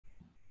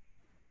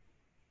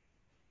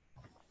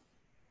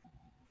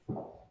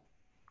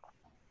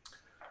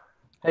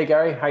Hey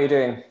Gary, how you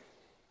doing?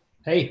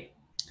 Hey,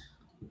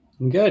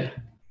 I'm good.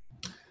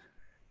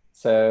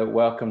 So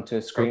welcome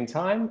to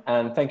Screentime,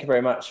 and thank you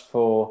very much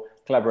for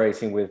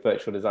collaborating with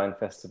Virtual Design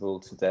Festival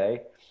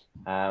today.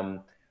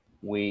 Um,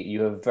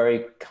 you have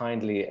very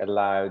kindly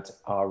allowed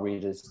our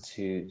readers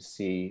to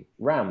see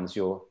Rams,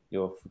 your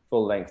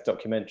full-length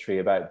documentary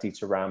about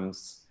Dieter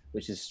Rams,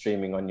 which is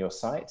streaming on your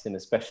site in a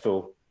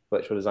special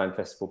Virtual Design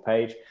Festival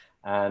page.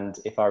 And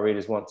if our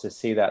readers want to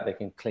see that, they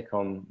can click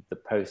on the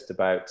post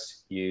about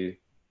you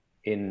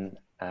in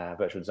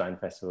Virtual Design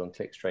Festival and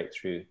click straight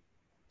through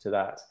to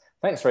that.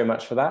 Thanks very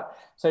much for that.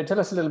 So tell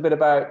us a little bit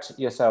about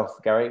yourself,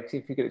 Gary.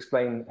 If you could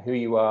explain who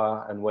you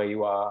are and where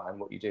you are and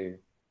what you do.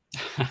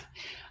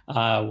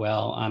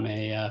 Well, I'm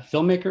a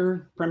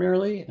filmmaker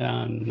primarily.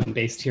 I'm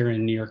based here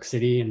in New York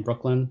City, in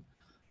Brooklyn,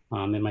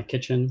 in my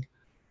kitchen.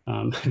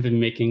 I've been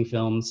making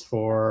films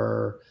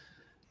for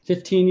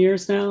 15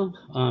 years now.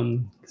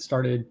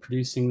 Started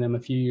producing them a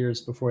few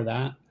years before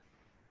that,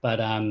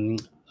 but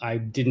I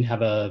didn't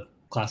have a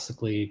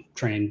classically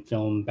trained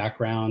film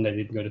background. I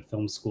didn't go to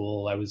film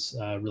school. I was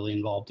really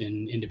involved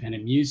in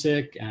independent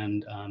music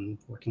and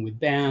working with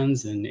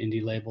bands and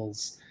indie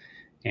labels.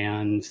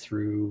 And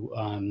through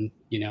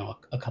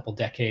a couple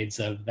decades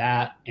of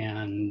that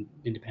and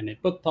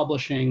independent book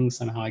publishing,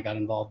 somehow I got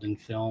involved in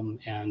film,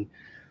 and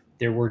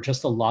there were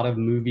just a lot of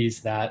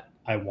movies that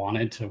I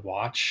wanted to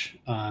watch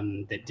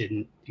that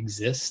didn't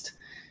exist.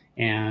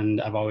 And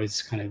I've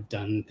always kind of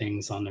done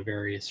things on a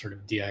very sort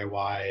of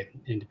DIY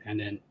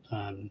independent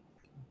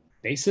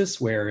basis,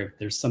 where if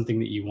there's something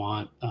that you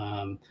want,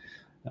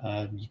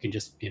 you can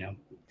just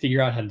figure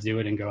out how to do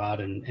it and go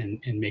out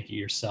and make it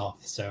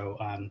yourself. So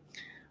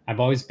I've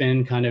always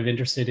been kind of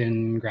interested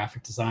in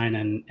graphic design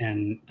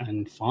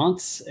and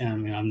fonts. I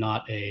mean, I'm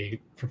not a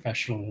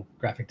professional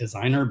graphic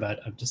designer, but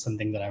just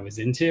something that I was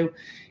into,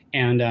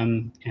 and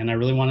I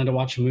really wanted to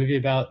watch a movie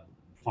about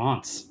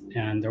fonts,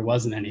 and there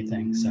wasn't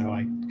anything, so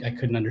I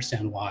couldn't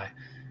understand why,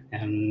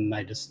 and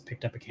I just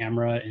picked up a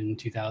camera in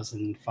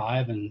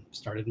 2005 and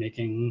started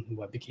making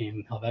what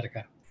became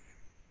Helvetica.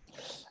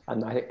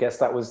 And I guess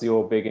that was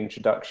your big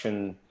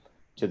introduction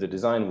to the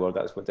design world.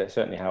 That's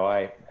certainly how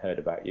I heard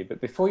about you.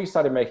 But before you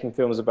started making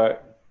films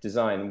about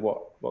design,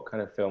 what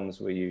kind of films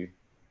were you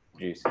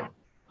producing?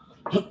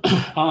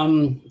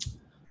 um,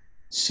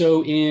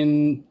 so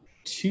in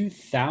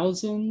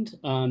 2000,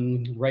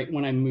 right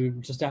when I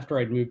moved, just after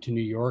I'd moved to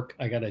New York,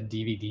 I got a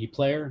DVD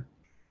player,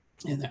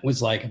 and that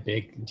was like a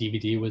big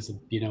DVD was a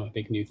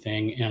big new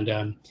thing,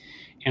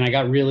 and I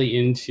got really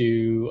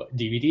into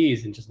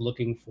DVDs and just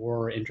looking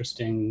for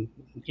interesting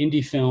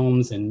indie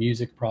films and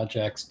music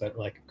projects, but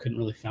like couldn't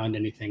really find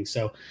anything.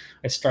 So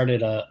I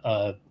started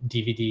a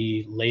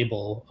DVD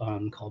label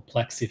called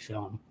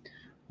Plexifilm,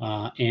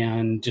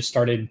 and just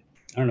started,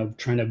 I don't know,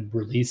 trying to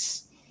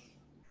release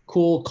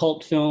cool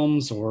cult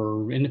films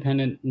or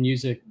independent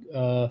music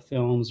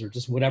films or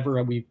just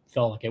whatever we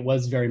felt like. It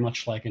was very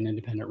much like an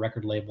independent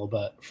record label,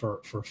 but for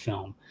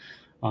film.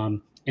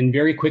 And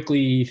very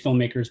quickly,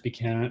 filmmakers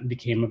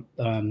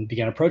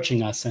began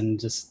approaching us and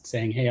just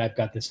saying, "Hey, I've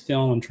got this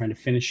film. I'm trying to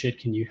finish it.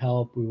 Can you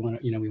help? We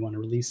want to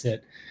release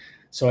it."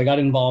 So I got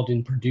involved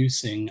in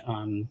producing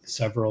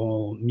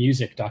several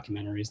music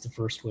documentaries. The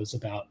first was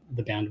about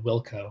the band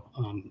Wilco.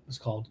 It was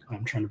called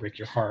 "I'm Trying to Break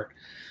Your Heart."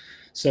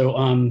 So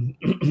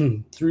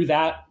through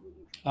that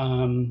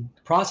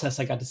process,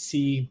 I got to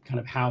see kind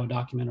of how a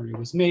documentary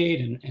was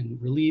made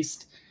and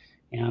released.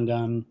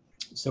 And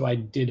so I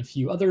did a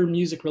few other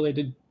music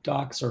related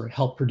docs or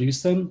helped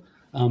produce them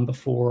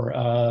before,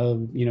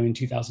 in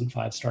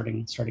 2005,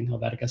 starting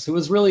Helvetica. So it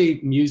was really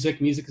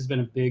music. Music has been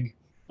a big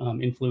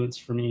influence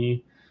for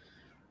me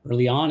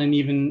early on, and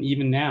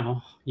even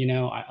now.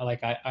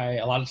 I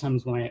a lot of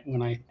times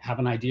when I have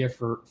an idea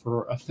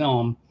for a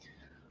film,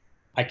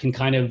 I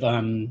kind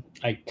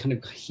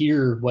of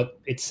hear what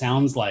it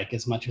sounds like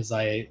as much as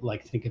I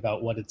like think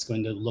about what it's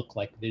going to look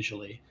like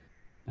visually.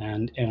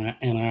 And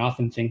I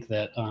often think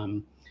that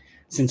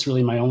since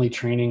really my only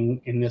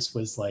training in this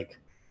was like,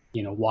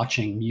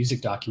 watching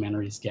music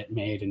documentaries get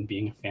made and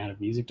being a fan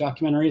of music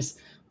documentaries,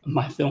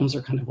 my films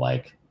are kind of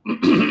like,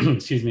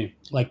 excuse me,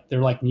 like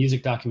they're like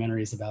music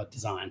documentaries about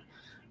design.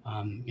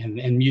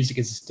 And music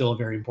is still a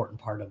very important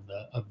part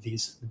of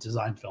these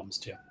design films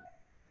too.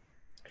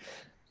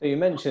 So you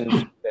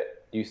mentioned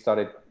that you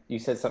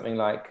said something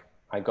like,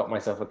 I got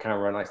myself a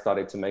camera and I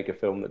started to make a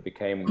film that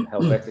became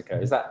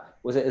Helvetica.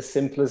 Was it as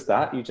simple as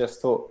that? You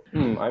just thought,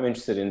 I'm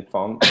interested in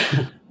fonts.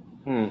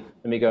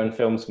 Let me go and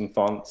film some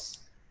fonts.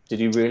 Did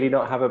you really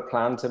not have a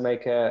plan to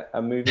make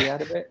a movie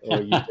out of it? Or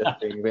are you just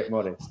being a bit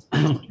modest?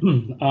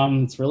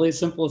 It's really as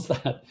simple as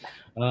that.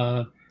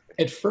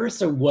 At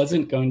first, I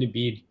wasn't going to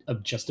be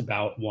just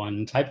about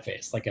one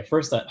typeface. Like at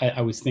first,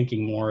 I was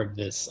thinking more of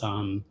this,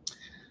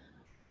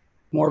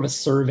 more of a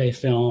survey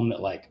film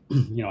that, like,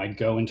 I'd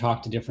go and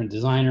talk to different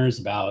designers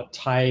about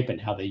type and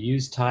how they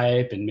use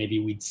type, and maybe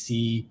we'd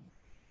see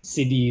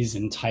cities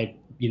and type,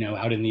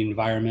 out in the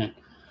environment.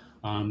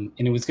 And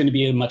it was going to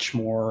be a much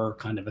more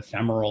kind of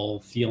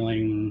ephemeral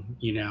feeling,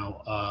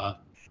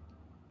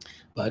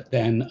 But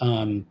then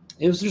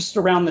it was just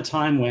around the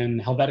time when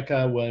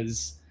Helvetica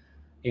was,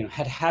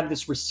 had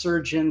this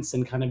resurgence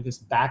and kind of this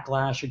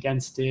backlash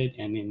against it.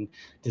 And in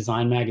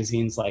design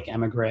magazines like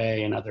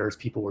Emigre and others,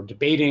 people were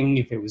debating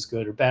if it was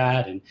good or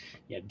bad. And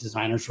you had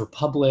Designers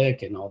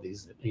Republic and all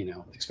these,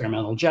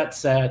 Experimental Jet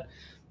Set.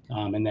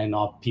 And then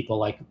all people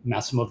like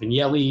Massimo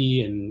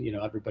Vignelli and,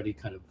 everybody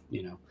kind of,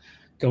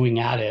 going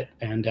at it.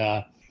 And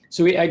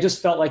so I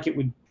just felt like it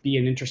would be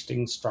an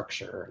interesting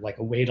structure, like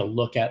a way to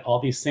look at all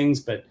these things,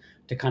 but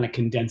to kind of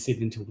condense it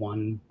into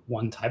one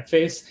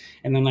typeface.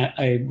 And then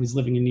I was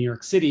living in New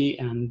York City,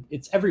 and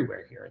it's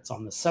everywhere here. It's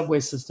on the subway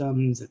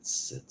systems.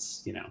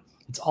 It's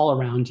all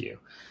around you.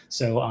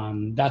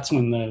 So that's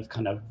when the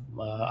kind of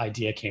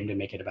idea came to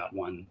make it about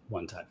one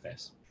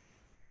typeface.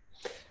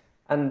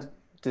 And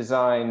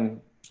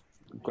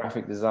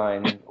graphic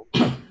design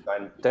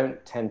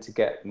don't tend to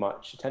get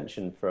much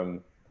attention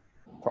from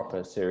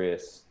proper,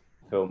 serious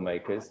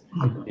filmmakers.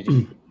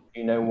 Do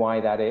you know why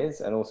that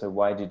is? And also,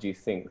 why did you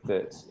think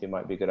that it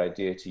might be a good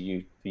idea for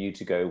you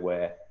to go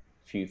where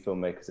few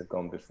filmmakers have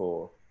gone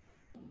before?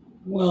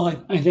 Well,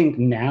 I think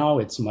now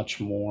it's much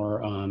more,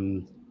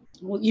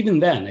 well, even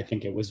then, I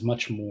think it was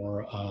much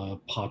more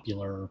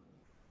popular,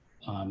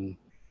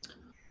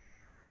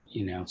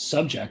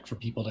 subject for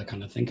people to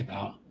kind of think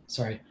about.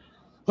 Sorry.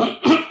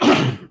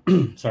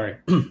 Sorry.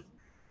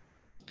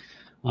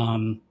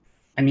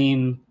 I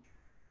mean,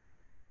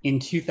 in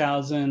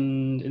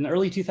the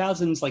early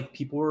 2000s, like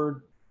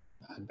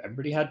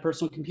everybody had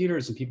personal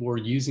computers and people were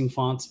using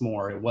fonts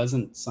more. It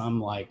wasn't some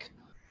like,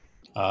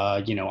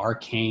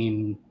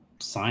 arcane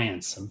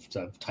science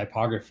of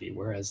typography.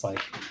 Whereas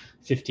like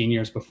 15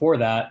 years before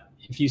that,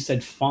 if you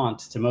said font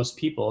to most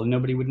people,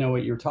 nobody would know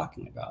what you were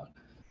talking about.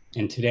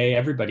 And today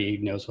everybody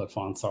knows what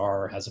fonts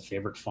are, or has a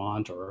favorite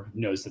font, or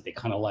knows that they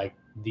kind of like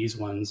these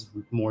ones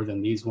more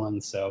than these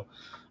ones. So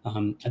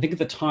I think at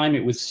the time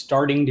it was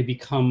starting to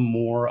become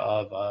more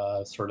of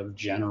a sort of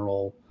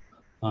general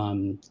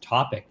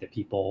topic that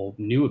people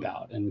knew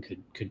about and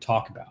could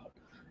talk about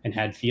and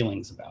had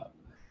feelings about.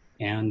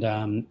 And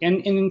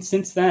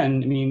since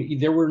then, I mean,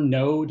 there were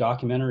no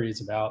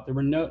documentaries about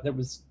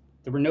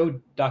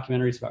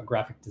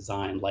graphic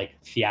design, like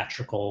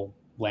theatrical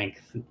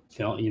length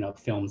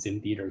films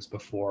in theaters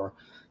before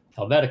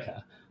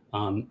Helvetica.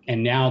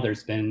 And now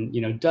there's been,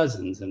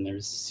 dozens, and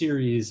there's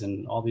series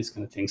and all these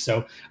kind of things.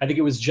 So I think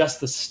it was just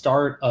the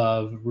start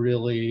of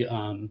really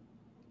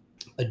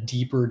a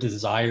deeper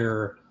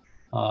desire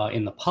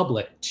in the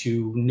public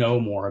to know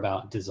more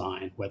about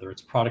design, whether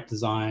it's product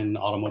design,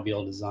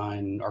 automobile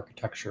design,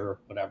 architecture,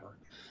 whatever.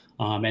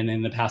 And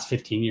in the past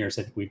 15 years,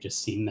 I think we've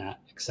just seen that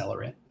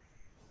accelerate.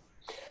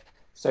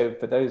 So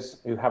for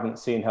those who haven't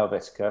seen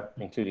Helvetica,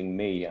 including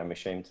me, I'm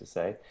ashamed to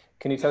say,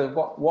 can you tell us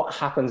what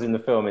happens in the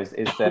film? Is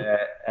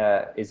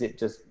it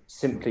just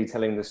simply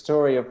telling the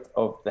story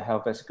of the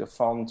Helvetica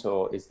font,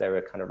 or is there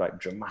a kind of like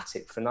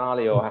dramatic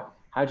finale, or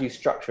how do you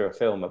structure a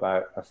film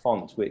about a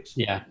font which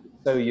is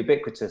so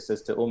ubiquitous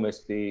as to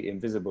almost be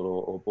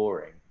invisible or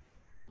boring?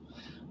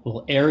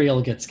 Well, Ariel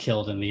gets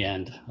killed in the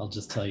end. I'll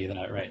just tell you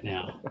that right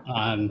now.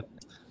 Is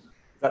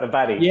that a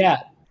baddie? Yeah.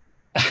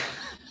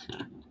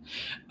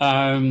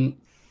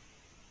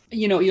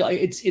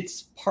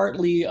 It's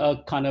partly a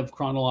kind of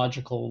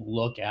chronological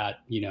look at,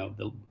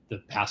 the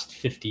past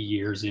 50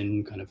 years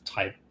in kind of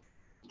type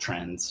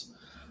trends.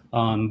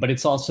 But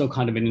it's also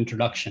kind of an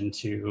introduction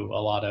to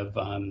a lot of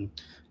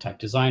type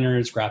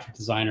designers, graphic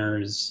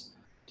designers,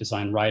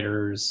 design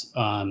writers,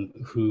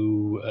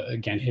 who,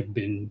 again, had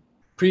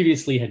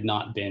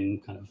not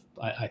been kind of,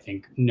 I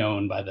think,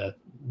 known by the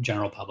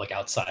general public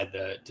outside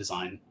the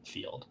design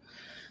field.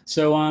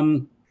 So, I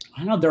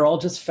don't know, they're all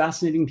just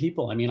fascinating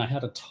people. I mean, I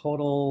had a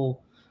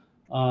total,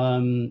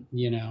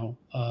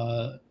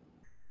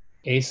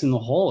 ace in the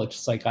hole. It's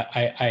just like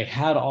I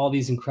had all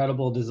these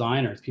incredible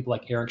designers, people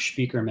like Eric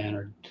Spiekermann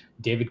or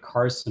David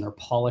Carson or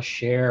Paula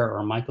Scher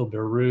or Michael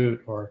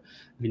Beirut or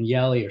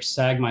Vignelli or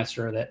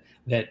Sagmeister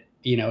that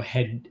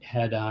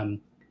had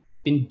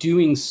been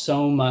doing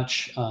so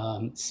much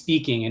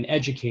speaking and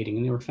educating,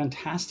 and they were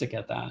fantastic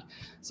at that.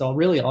 So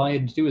really all I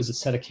had to do is just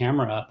set a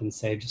camera up and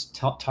say, just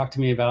talk to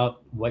me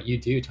about what you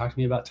do, talk to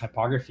me about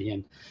typography,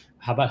 and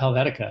how about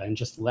Helvetica, and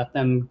just let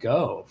them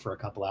go for a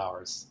couple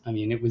hours. I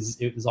mean, it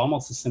was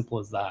almost as simple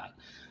as that.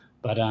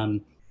 But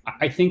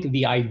I think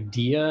the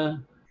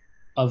idea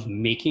of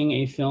making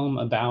a film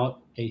about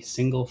a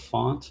single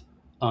font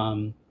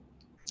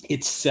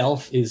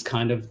itself is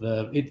kind of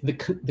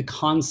the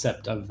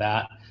concept of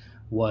that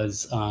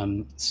was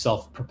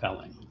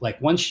self-propelling. Like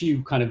once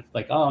you kind of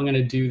like, oh, I'm going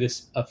to do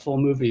a full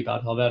movie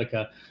about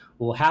Helvetica,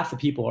 well, half the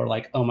people are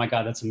like, oh my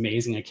God, that's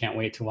amazing, I can't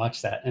wait to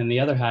watch that. And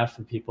the other half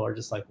of people are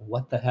just like,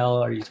 what the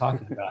hell are you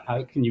talking about?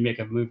 How can you make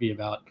a movie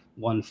about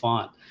one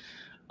font?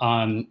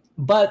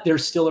 But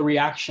there's still a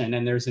reaction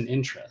and there's an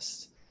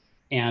interest.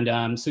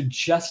 And so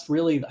just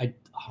really,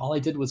 all I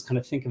did was kind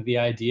of think of the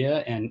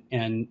idea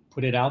and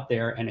put it out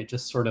there, and it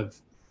just sort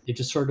of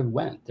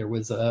went. There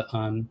was a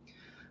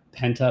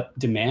pent up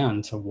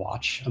demand to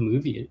watch a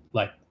movie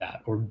like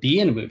that or be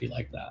in a movie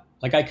like that.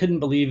 Like I couldn't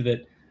believe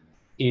that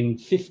in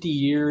 50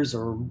 years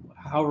or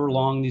however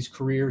long these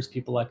careers,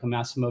 people like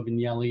Massimo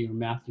Vignelli or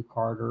Matthew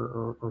Carter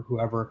or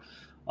whoever,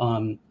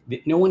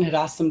 no one had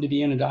asked them to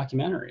be in a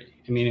documentary.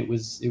 I mean, it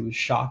was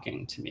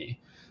shocking to me.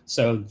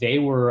 So they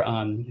were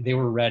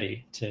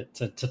ready to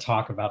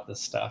talk about this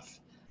stuff,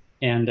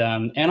 and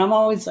I'm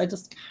always,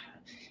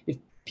 if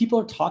people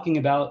are talking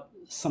about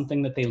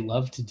something that they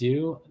love to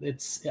do,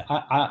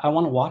 I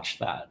want to watch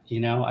that.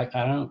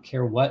 I don't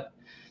care what.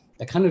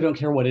 I kind of don't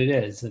care what it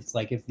is. It's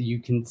like, if you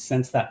can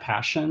sense that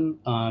passion,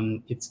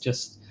 I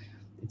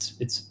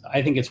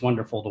think it's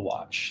wonderful to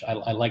watch.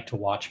 I like to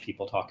watch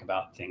people talk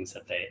about things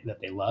that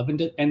they love,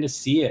 and to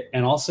see it,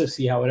 and also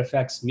see how it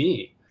affects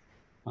me.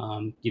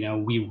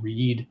 We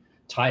read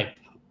type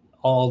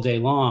all day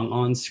long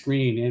on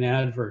screen, in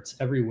adverts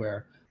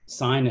everywhere,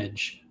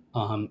 signage,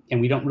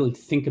 and we don't really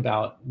think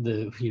about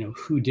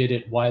who did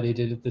it, why they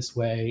did it this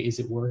way, is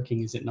it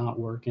working, is it not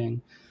working.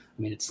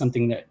 I mean, it's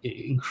something that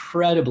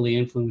incredibly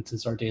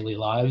influences our daily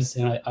lives,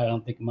 and I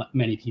don't think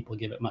many people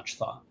give it much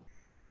thought.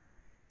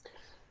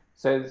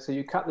 So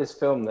you cut this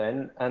film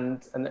then,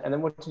 and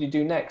then what did you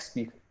do next?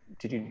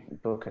 Did you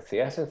book a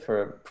theater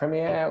for a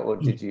premiere, or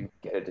did you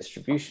get a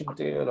distribution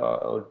deal,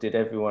 or did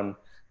everyone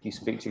you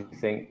speak to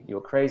think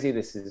you're crazy?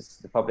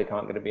 The public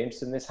aren't going to be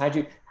interested in this. How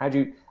do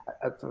you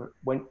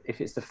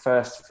if it's the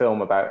first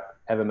film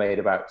ever made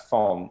about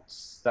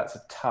fonts, that's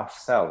a tough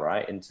sell,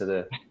 right, into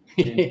the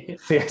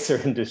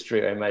theater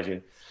industry, I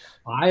imagine.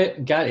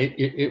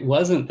 It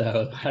wasn't,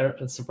 though.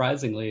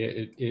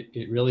 Surprisingly,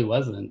 it really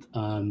wasn't.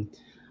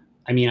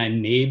 I mean, I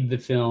made the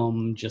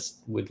film just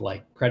with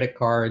like credit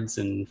cards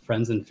and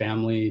friends and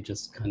family,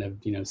 just kind of,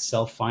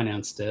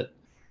 self-financed it.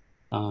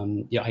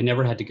 I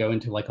never had to go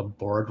into like a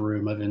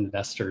boardroom of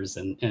investors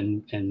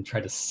and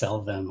try to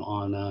sell them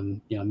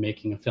on,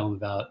 making a film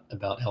about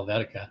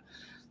Helvetica.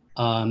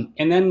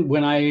 And then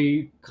when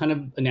I kind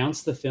of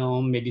announced the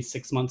film, maybe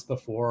 6 months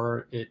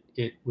before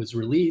it was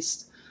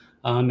released,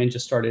 and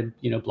just started,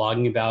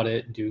 blogging about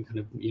it, doing kind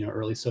of,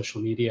 early social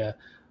media,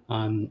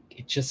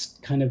 it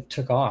just kind of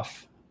took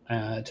off.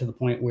 To the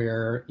point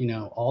where,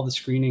 all the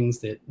screenings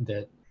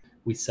that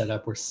we set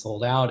up were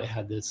sold out. It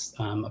had this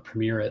a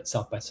premiere at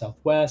South by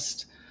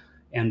Southwest,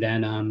 and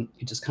then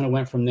it just kind of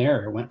went from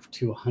there. It went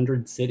to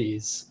 100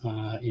 cities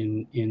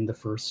in the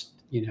first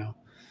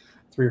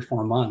 3 or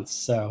 4 months.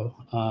 So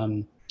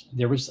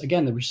there was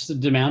just a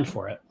demand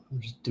for it.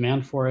 There's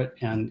demand for it,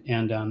 and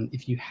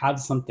if you have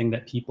something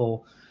that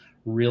people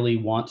really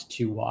want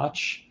to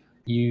watch,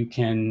 you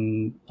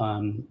can,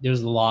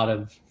 there's a lot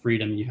of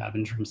freedom you have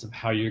in terms of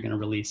how you're going to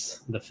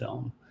release the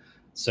film.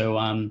 So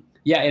and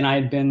I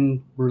had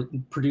been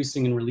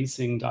producing and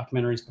releasing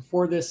documentaries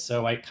before this,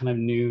 so I kind of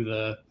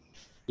knew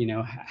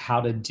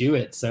how to do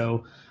it.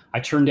 So I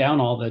turned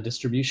down all the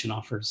distribution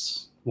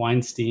offers.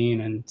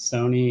 Weinstein and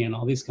Sony and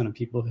all these kind of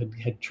people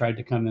had tried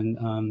to come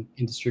and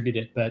distribute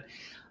it, but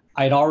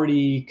I'd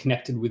already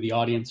connected with the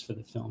audience for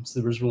the film,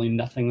 so there was really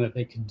nothing that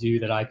they could do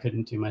that I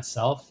couldn't do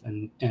myself,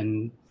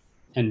 and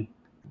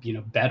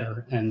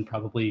better, and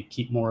probably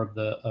keep more of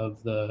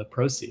the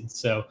proceeds.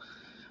 So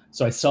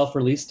I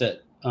self-released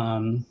it,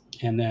 and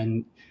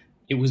then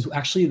it was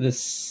actually the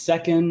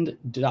second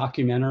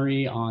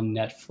documentary on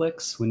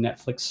Netflix when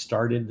Netflix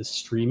started the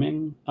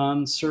streaming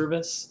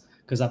service,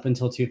 because up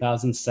until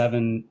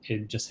 2007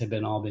 it just had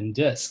been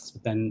discs,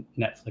 but then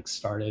Netflix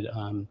started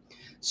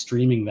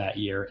streaming that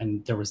year,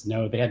 and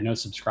they had no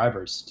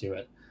subscribers to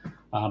it.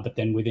 But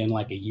then within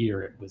like a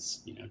year, it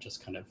was,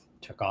 just kind of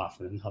took off,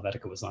 and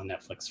Helvetica was on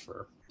Netflix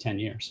for 10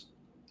 years.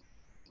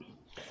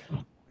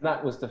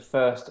 That was the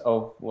first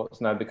of what's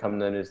now become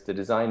known as the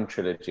Dezeen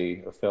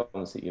trilogy of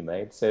films that you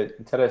made. So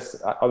tell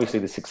us, obviously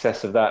the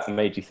success of that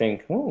made you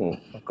think,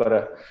 I've got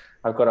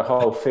a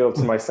whole field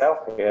to myself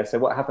here. So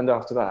what happened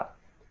after that?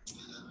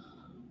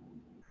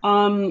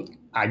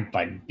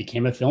 I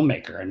became a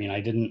filmmaker. I mean,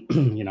 I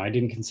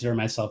didn't consider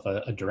myself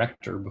a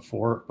director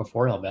before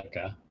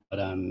Helvetica, but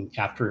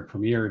after it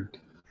premiered,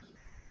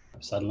 I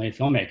was suddenly a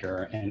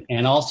filmmaker,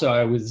 and also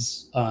I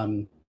was,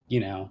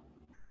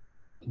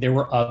 there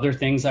were other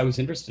things I was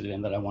interested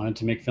in that I wanted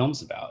to make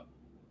films about,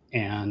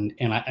 and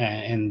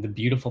the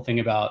beautiful thing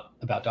about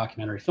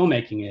documentary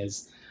filmmaking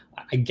is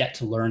I get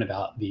to learn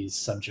about these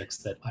subjects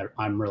that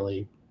I'm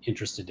really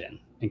interested in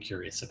and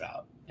curious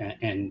about,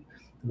 and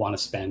want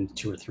to spend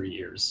 2 or 3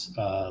 years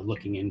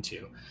looking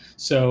into.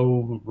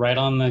 So right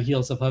on the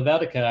heels of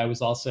Helvetica, I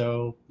was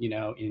also,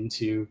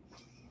 into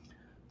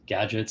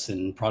gadgets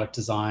and product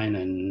design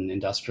and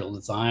industrial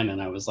design.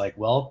 And I was like,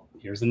 well,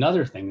 here's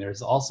another thing.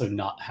 There's also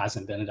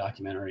hasn't been a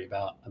documentary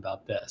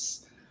about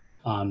this.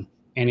 And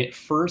at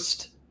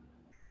first,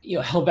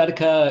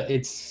 Helvetica,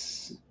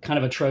 it's kind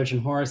of a Trojan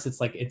horse. It's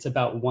like, it's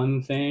about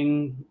one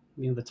thing,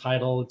 the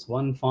title, it's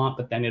one font,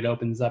 but then it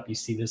opens up, you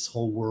see this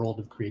whole world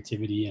of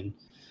creativity and,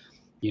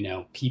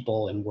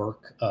 people and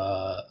work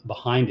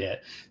behind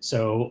it.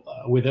 So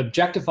with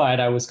Objectified,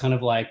 I was kind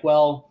of like,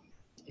 well,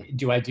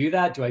 do I do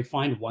that? Do I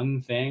find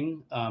one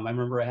thing? I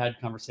remember I had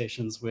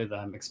conversations with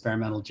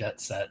Experimental Jet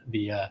Set,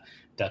 the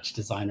Dutch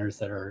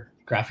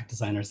graphic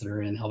designers that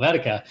are in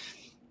Helvetica.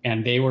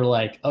 and they were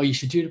like, "Oh, you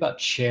should do it about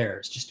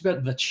chairs, just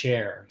about the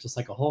chair, just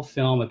like a whole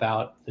film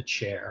about the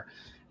chair,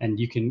 and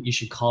you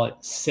should call it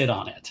Sit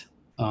on It."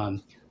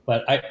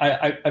 But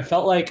I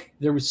felt like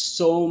there was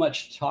so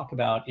much to talk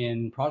about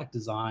in product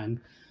design,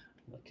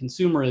 like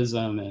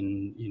consumerism,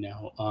 and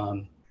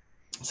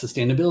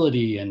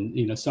sustainability,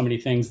 and so many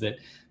things that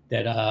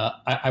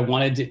I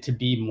wanted it to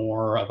be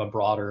more of a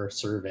broader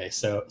survey.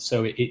 So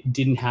it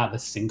didn't have a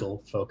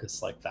single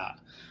focus like that.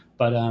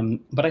 But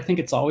I think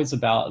it's always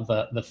about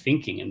the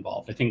thinking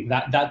involved. I think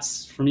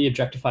that's for me,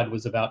 Objectified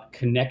was about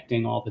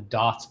connecting all the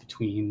dots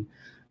between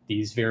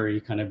these very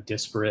kind of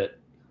disparate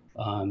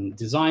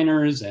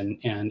designers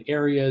and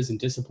areas and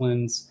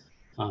disciplines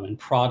and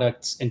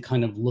products, and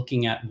kind of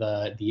looking at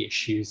the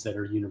issues that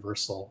are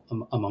universal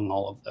among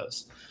all of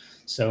those.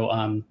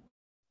 So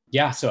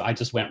yeah, so I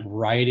just went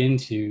right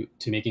into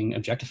making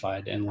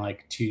Objectified, and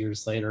like 2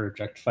 years later,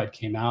 Objectified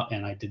came out,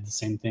 and I did the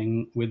same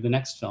thing with the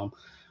next film.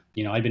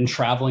 I'd been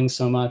traveling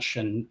so much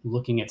and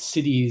looking at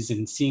cities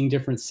and seeing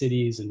different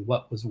cities and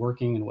what was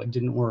working and what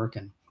didn't work,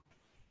 and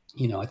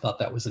I thought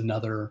that was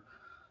another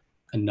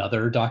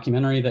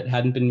documentary that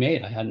hadn't been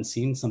made. I hadn't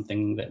seen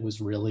something that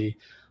was really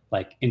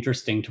like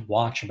interesting to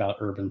watch about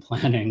urban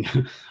planning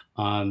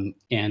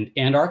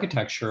and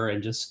architecture,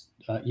 and just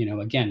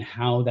again,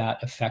 how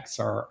that affects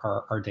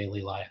our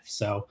daily life.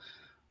 So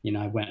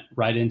I went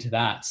right into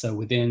that. So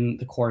within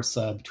the course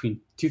of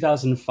between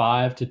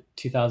 2005 to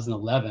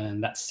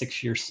 2011, that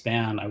 6-year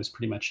span, I was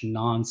pretty much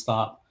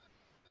nonstop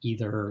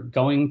either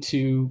going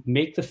to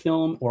make the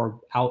film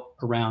or out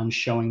around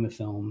showing the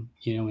film,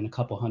 in a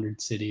couple hundred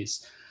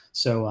cities.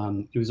 So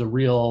it was a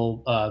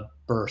real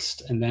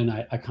burst. And then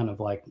I kind of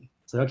like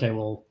said, okay,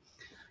 well,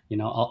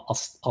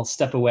 I'll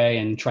step away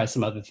and try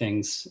some other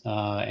things.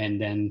 And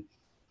then,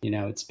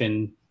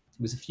 it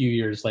was a few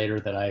years later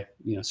that I,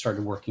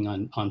 started working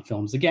on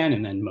films again.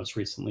 And then most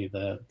recently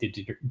the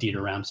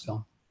Dieter Rams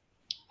film.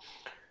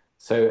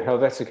 So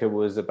Helvetica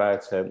was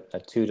about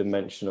a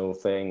two-dimensional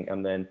thing,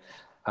 and then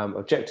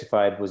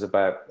Objectified was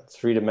about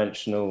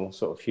three-dimensional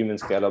sort of human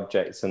scale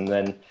objects. And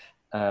then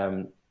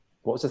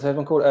what was the third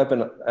one called?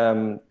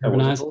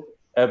 Urbanized.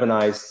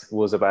 Urbanized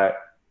was about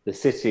the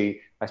city.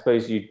 I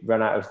suppose you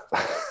ran out of,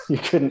 you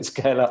couldn't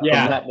scale up from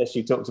that unless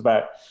you talked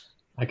about.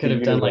 I could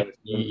have done like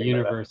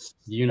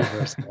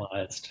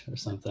universalized or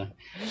something.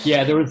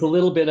 Yeah, there was a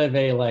little bit of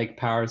a like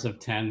powers of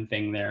 10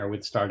 thing there,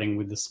 with starting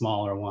with the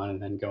smaller one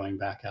and then going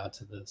back out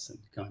to this and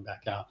going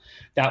back out.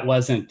 That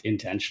wasn't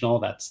intentional.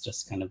 That's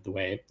just kind of the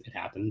way it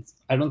happens.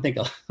 I think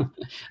a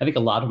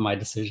lot of my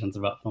decisions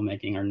about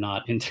filmmaking are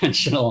not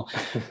intentional.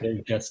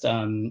 They're just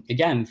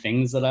again,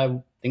 things that I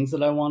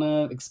want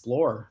to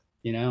explore,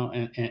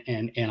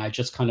 and I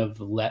just kind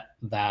of let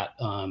that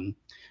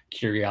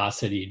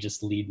curiosity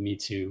just lead me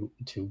to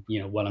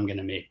what I'm going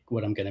to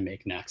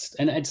make next.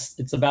 And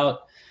it's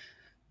about,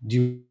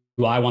 do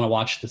I want to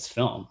watch this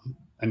film?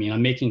 I mean,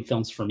 I'm making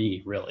films for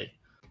me, really,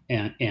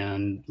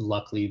 and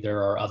luckily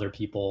there are other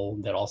people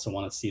that also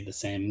want to see the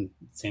same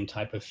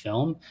type of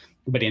film.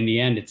 But in the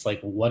end, it's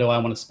like, what do I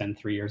want to spend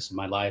 3 years of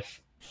my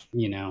life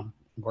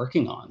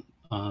working on,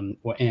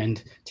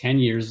 and 10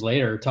 years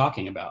later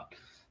talking about?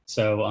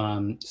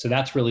 So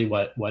that's really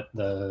what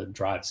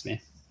drives me.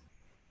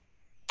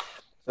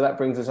 So that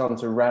brings us on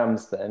to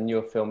Rams then,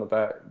 your film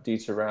about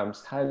Dieter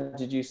Rams. How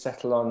did you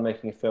settle on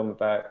making a film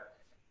about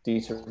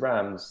Dieter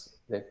Rams?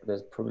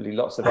 There's probably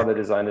lots of other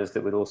designers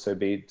that would also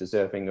be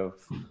deserving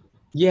of film.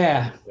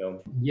 Yeah.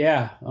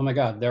 Oh my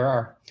God, there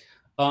are.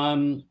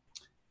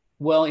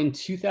 Well, in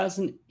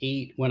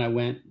 2008, when I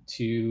went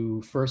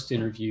to first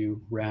interview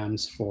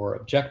Rams for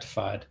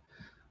Objectified,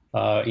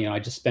 I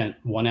just spent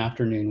one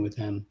afternoon with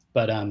him,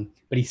 but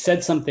he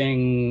said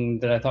something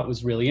that I thought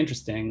was really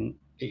interesting.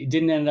 It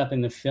didn't end up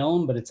in the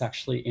film, but it's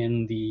actually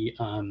in the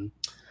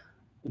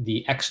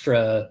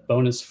extra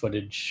bonus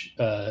footage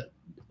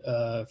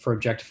for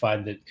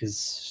Objectified that is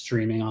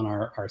streaming on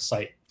our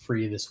site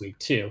free this week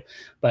too.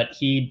 But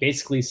he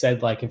basically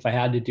said, like, if I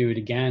had to do it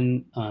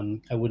again,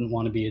 I wouldn't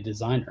want to be a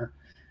designer.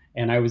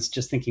 And I was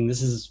just thinking,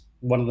 this is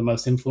one of the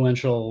most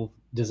influential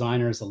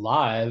designers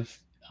alive,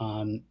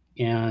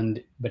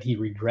 but he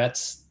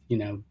regrets,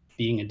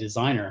 being a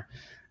designer.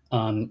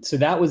 So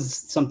that was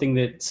something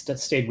that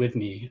stayed with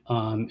me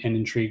and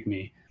intrigued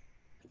me.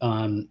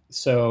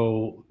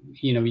 So,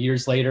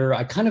 years later,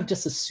 I kind of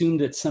just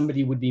assumed that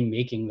somebody would be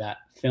making that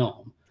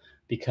film,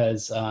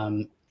 because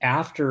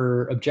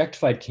after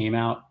Objectified came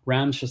out,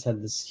 Rams just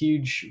had this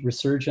huge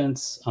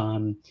resurgence.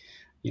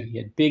 He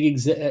had big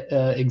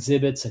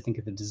exhibits, I think,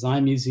 at the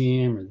Design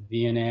Museum or the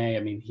V&A. I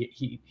mean,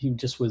 he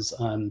just was,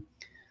 I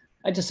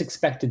just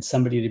expected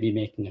somebody to be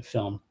making a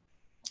film.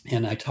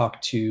 And I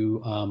talked to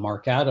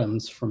Mark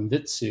Adams from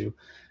Vitsu,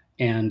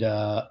 and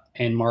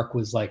Mark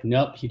was like,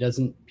 nope, he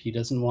doesn't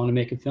want to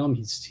make a film.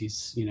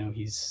 He's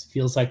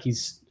feels like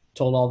he's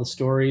told all the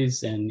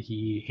stories, and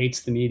he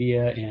hates the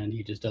media, and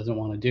he just doesn't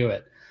want to do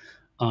it.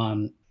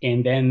 And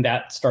then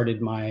that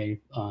started my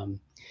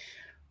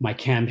my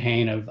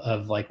campaign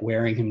of like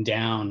wearing him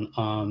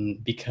down,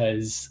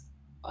 because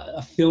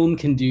a film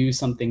can do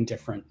something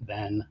different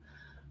than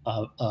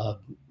an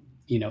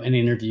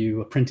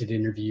interview, a printed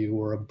interview,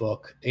 or a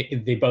book.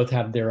 They both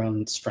have their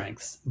own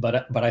strengths,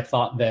 but I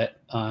thought that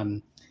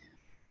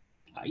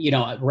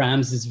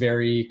Rams is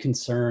very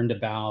concerned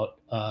about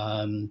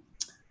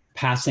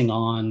passing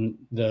on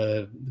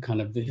the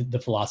kind of the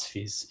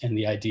philosophies and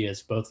the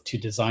ideas both to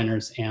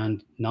designers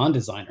and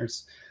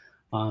non-designers.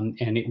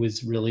 And it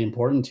was really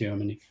important to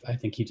him, and I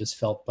think he just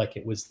felt like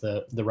it was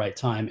the right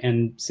time.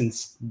 And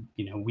since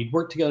we'd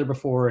worked together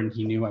before, and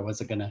he knew I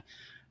wasn't going to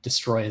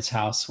destroy his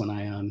house when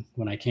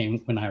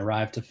I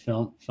arrived to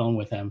film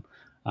with him,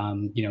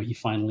 he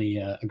finally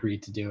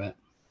agreed to do it.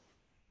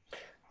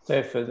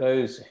 So for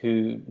those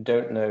who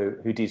don't know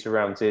who Dieter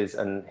Rams is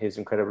and his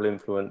incredible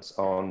influence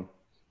on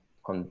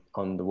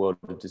the world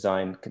of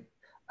design,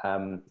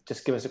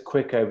 just give us a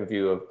quick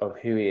overview of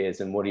who he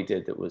is and what he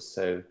did that was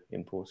so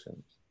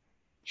important.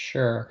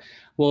 Sure.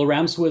 Well,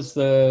 Rams was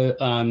the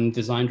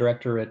design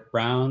director at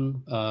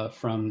Braun,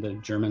 from the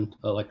German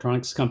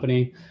electronics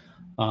company,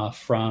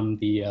 from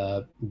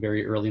the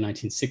very early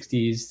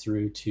 1960s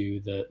through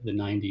to the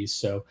 90s.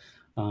 So,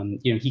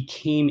 he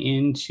came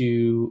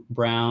into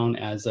Braun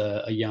as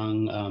a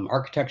young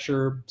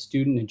architecture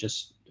student and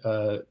just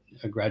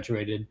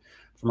graduated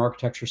from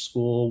architecture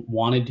school,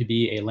 wanted to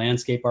be a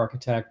landscape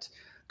architect,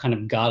 kind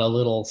of got a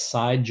little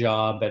side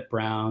job at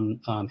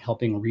Braun,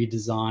 helping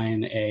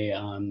redesign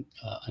an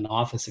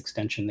office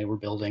extension they were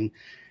building.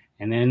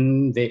 And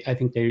then I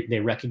think they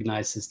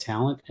recognized his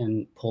talent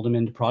and pulled him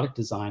into product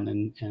design,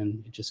 and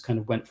it just kind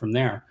of went from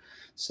there.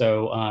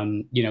 So,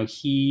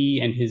 he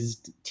and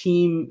his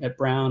team at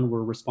Braun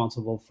were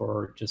responsible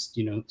for just,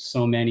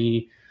 so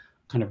many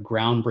kind of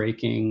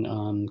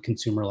groundbreaking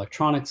consumer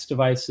electronics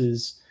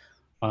devices.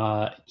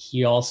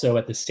 He also,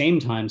 at the same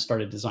time,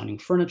 started designing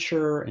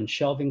furniture and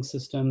shelving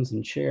systems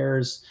and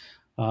chairs,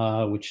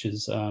 which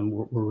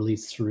were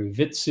released through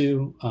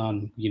Vitsu,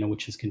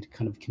 which has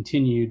kind of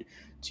continued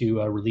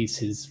to release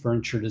his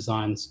furniture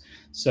designs.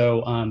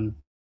 So,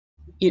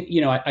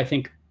 I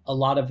think a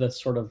lot of the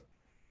sort of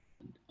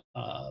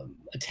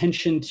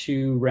attention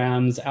to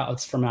Rams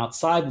from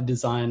outside the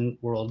design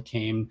world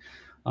came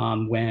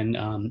when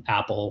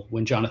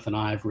when Jonathan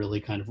Ive really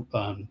kind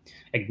of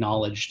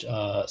acknowledged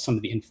some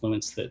of the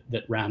influence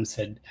that Rams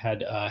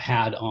had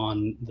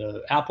on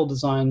the Apple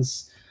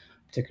designs,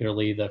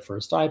 particularly the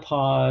first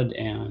iPod,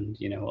 and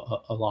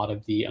a lot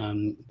of the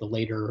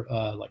later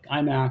like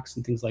iMacs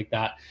and things like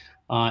that.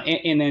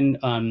 And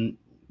then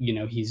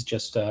he's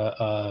just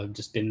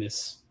been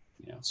this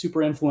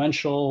super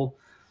influential.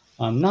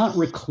 Not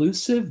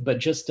reclusive, but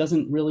just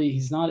doesn't really.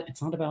 It's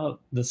not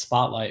about the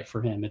spotlight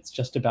for him. It's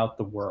just about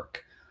the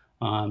work.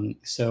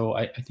 So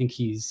I think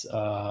he's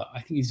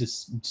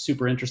just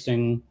super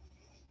interesting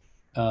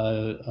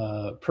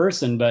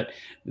person. But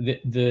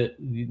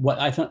what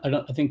I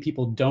think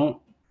people don't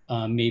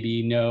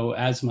maybe know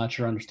as much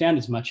or understand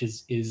as much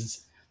is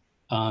his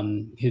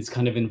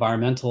kind of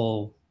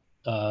environmental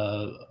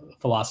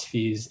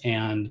philosophies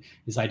and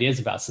his ideas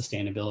about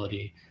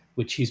sustainability,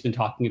 which he's been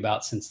talking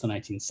about since the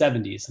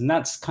 1970s. And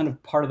that's kind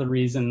of part of the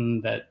reason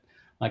that,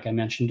 like I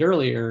mentioned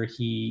earlier,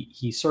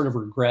 he sort of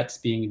regrets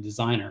being a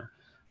designer.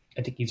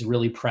 I think he's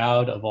really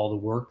proud of all the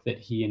work that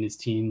he and his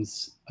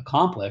teams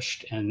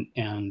accomplished, and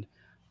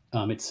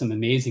it's some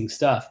amazing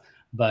stuff.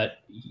 But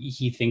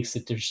he thinks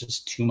that there's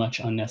just too much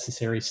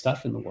unnecessary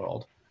stuff in the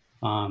world.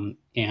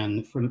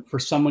 And for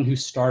someone who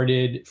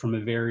started from a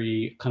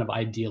very kind of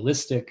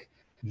idealistic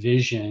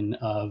vision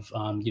of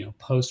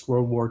post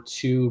World War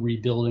II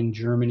rebuilding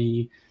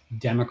Germany,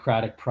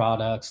 democratic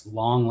products,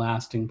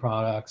 long-lasting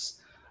products,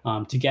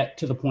 to get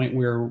to the point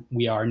where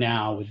we are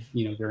now with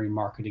very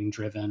marketing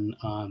driven,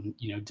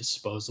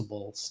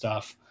 disposable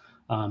stuff.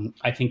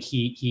 I think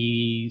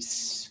he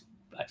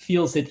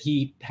feels that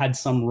he had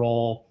some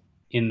role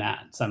in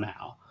that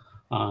somehow.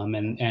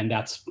 And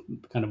that's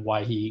kind of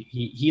why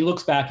he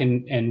looks back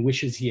and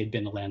wishes he had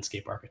been a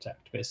landscape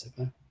architect,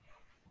 basically.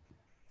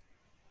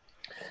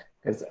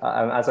 Because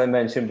as I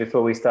mentioned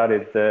before we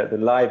started the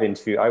live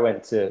interview, I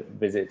went to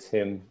visit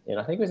him in,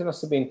 I think it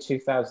must have been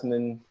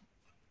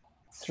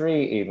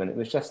 2003 even. It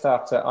was just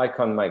after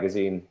Icon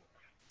magazine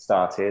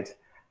started.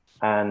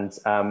 And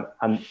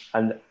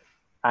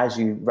as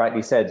you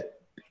rightly said,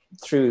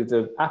 through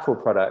the Apple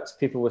products,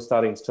 people were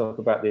starting to talk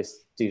about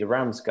this Dieter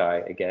Rams guy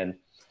again,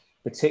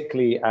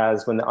 particularly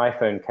as when the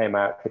iPhone came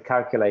out, the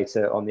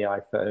calculator on the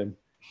iPhone,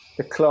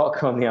 the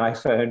clock on the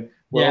iPhone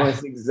were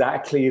almost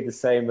exactly the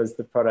same as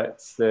the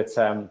products that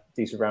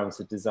Dieter Rams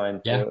had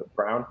designed for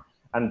Braun.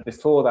 And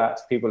before that,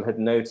 people had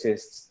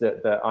noticed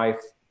that the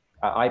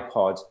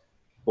iPod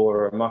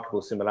bore a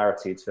remarkable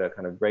similarity to a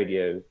kind of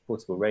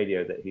portable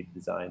radio that he'd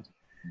designed.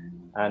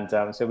 And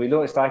so we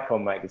launched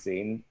Icon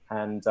magazine,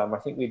 and I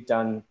think we'd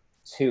done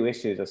 2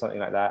 issues or something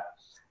like that.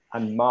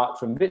 And Mark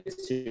from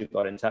Vitsu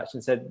got in touch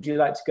and said, "Would you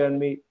like to go and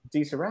meet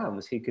Dieter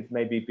Rams? He could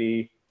maybe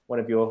be one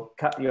of your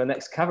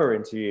next cover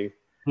interview."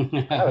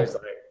 I was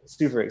like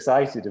super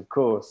excited, of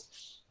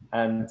course.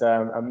 And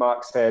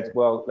Mark said,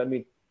 "Well, let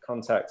me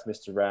contact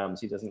Mr. Rams.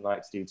 He doesn't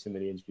like to do too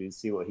many interviews,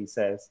 see what he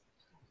says."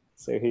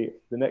 So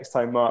the next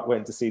time Mark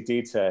went to see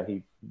Dieter,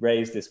 he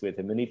raised this with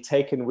him, and he'd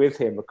taken with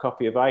him a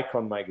copy of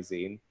Icon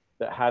magazine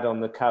that had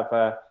on the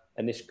cover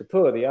Anish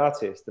Kapoor, the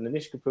artist. And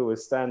Anish Kapoor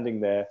was standing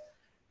there,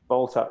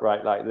 bolt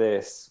upright like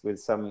this, with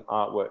some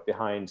artwork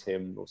behind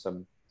him or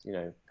some,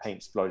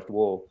 paint splodged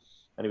wall.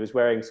 And he was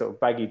wearing sort of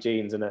baggy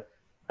jeans and a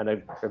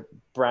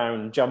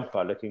brown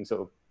jumper, looking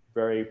sort of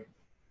very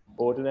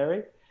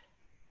ordinary.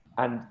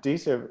 And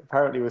Dieter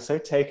apparently was so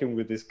taken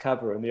with this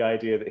cover and the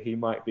idea that he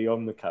might be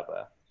on the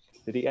cover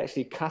that he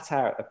actually cut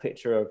out a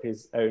picture of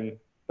his own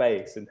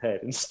face and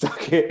head and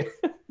stuck it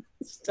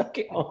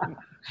on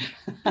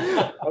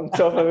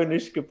top of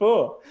Anish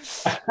Kapoor.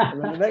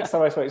 And then the next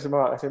time I spoke to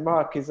Mark, I said,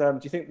 Mark, do you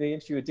think the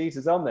interview with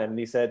Dieter's on then? And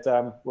he said,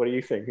 what do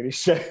you think? And he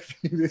showed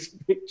me this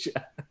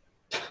picture.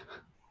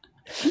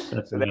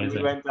 That's so amazing. Then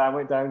we went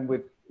down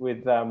with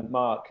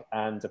Mark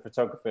and a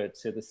photographer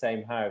to the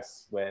same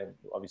house where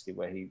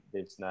he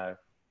lives now,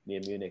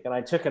 near Munich. And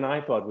I took an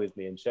iPod with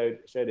me and showed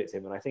it to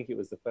him. And I think it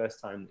was the first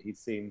time that he'd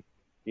seen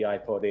the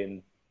iPod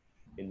in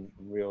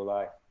real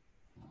life.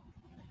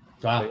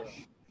 Wow. So,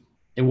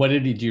 and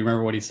do you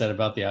remember what he said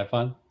about the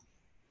iPod?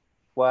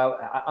 Well,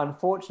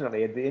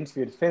 unfortunately, the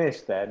interview had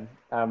finished then,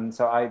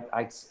 so I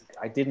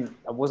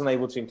wasn't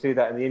able to include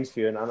that in the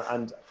interview.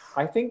 And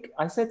I think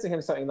I said to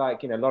him something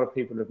like, a lot of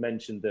people have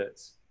mentioned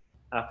that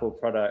Apple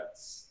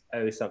products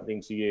owe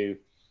something to you,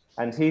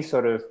 and he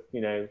sort of,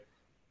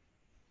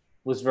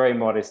 was very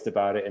modest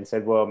about it and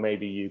said, well,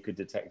 maybe you could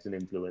detect an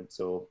influence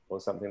or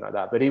something like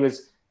that. But he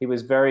was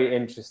very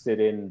interested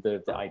in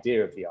the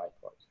idea of the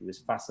iPod. He was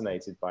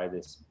fascinated by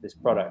this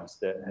product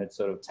that had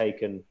sort of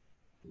taken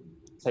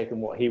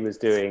what he was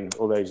doing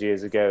all those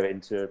years ago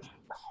into a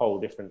whole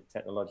different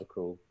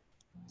technological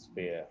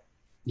sphere.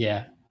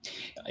 Yeah.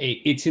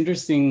 It's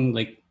interesting,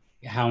 like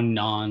how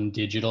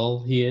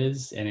non-digital he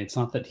is. And it's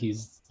not that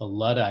he's a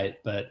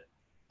Luddite, but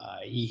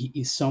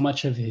so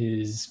much of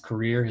his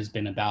career has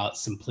been about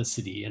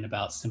simplicity and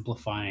about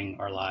simplifying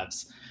our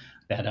lives,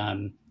 that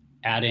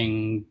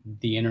adding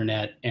the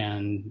internet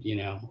and,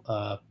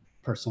 a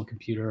personal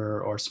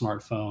computer or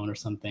smartphone or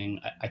something,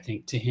 I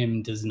think to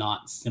him does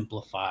not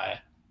simplify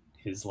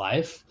his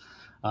life.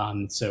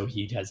 So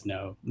he has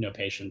no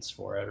patience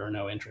for it or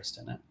no interest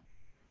in it.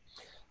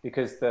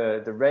 Because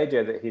the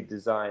radio that he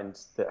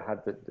designed that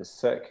had the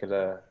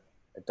circular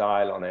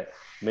dial on it,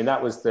 I mean,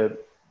 that was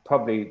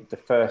probably the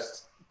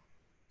first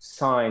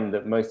sign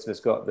that most of us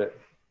got that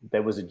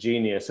there was a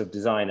genius of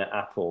design at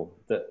Apple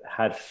that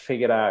had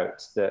figured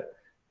out that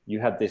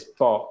you had this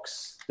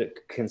box that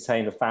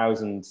contained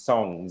 1,000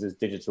 songs as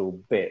digital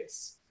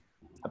bits,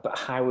 but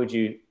how would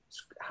you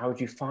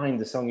find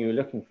the song you were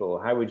looking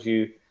for?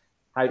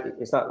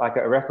 It's not like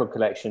a record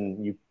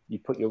collection. You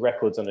put your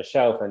records on a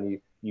shelf and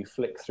you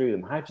flick through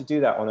them. How do you do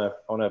that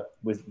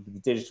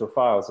with digital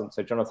files? And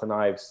so Jonathan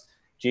Ive's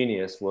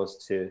genius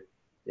was to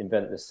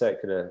invent the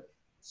circular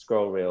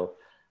scroll reel,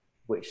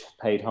 which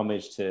paid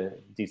homage to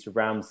Dieter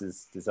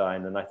Rams'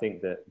 design. And I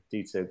think that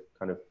Dieter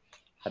kind of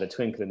had a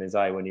twinkle in his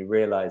eye when he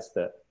realized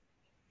that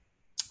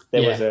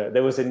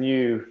there was a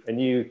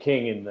new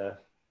king in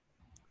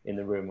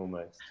the room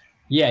almost.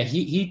 Yeah,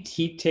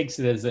 he takes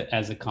it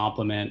as a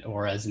compliment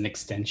or as an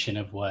extension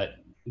of what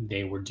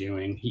they were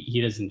doing. He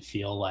doesn't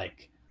feel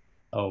like,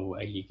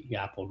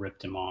 Apple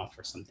ripped him off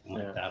or something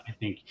like that. I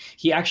think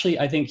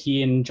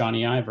he and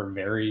Johnny Ive are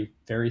very,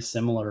 very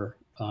similar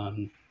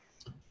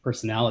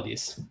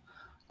personalities,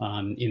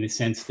 in the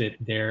sense that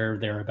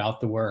they're about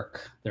the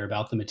work, they're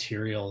about the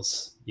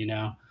materials.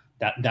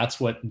 That's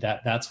what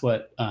gets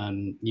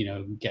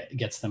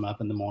them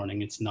up in the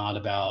morning. It's not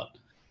about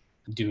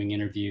doing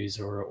interviews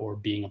or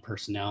being a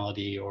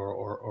personality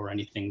or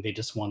anything. They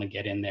just want to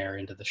get in there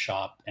into the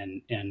shop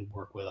and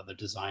work with other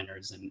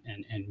designers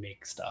and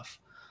make stuff.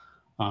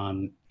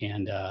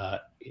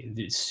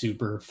 It's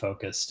super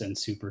focused and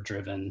super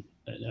driven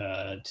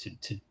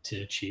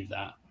to achieve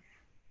that.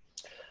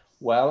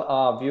 Well,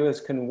 our viewers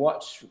can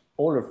watch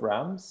all of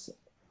Rams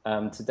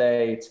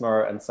today,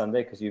 tomorrow, and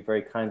Sunday, because you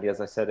very kindly,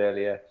 as I said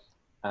earlier,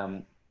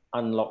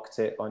 unlocked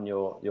it on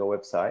your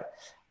website.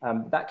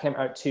 That came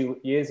out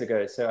 2 years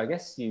ago, so I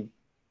guess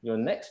your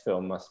next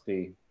film must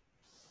be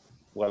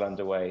well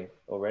underway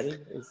already.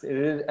 Is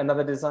it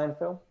another design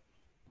film?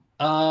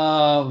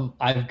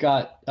 I've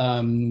got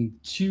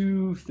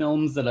 2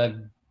 films that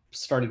I've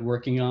started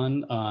working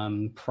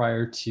on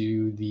prior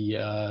to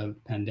the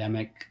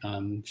pandemic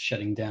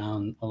shutting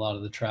down a lot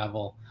of the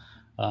travel.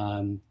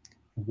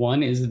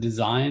 One is a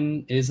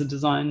design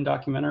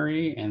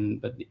documentary,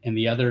 and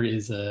the other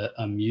is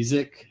a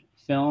music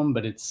film,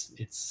 but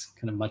it's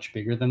kind of much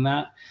bigger than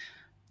that.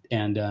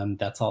 And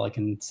that's all I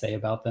can say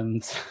about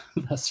them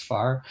thus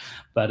far.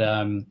 But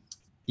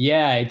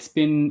yeah, it's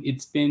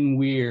been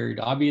weird.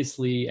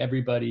 Obviously,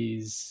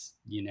 everybody's,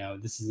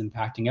 this is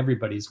impacting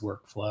everybody's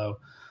workflow.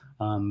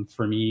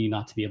 For me,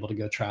 not to be able to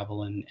go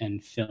travel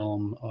and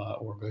film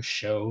or go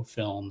show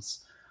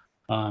films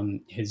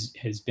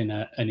has been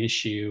an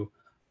issue.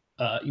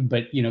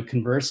 But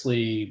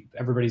conversely,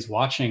 everybody's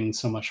watching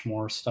so much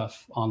more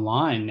stuff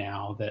online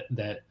now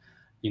that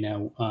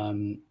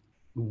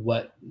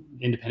what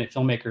independent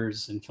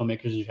filmmakers and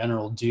filmmakers in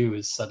general do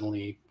is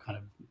suddenly kind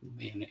of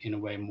in a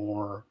way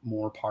more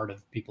part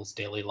of people's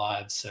daily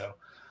lives. So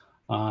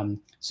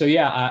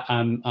yeah,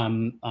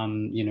 I'm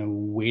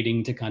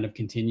waiting to kind of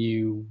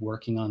continue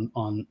working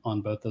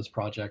on both those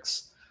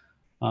projects.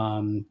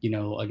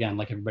 Again,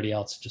 like everybody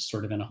else, just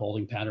sort of in a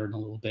holding pattern a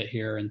little bit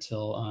here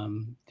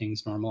until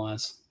things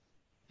normalize.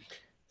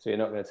 So you're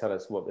not going to tell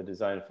us what the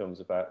design film's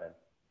about then?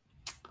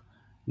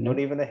 Nope. Not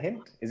even a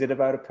hint? Is it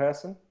about a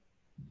person?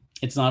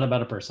 It's not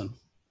about a person.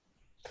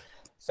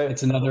 So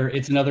it's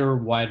another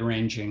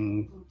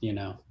wide-ranging,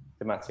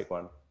 thematic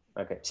one.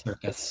 Okay.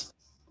 Circus.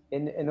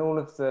 In all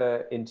of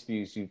the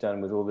interviews you've done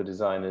with all the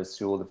designers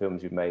through all the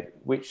films you've made,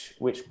 which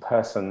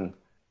person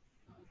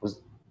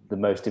was the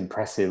most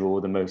impressive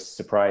or the most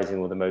surprising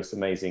or the most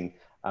amazing?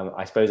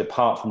 I suppose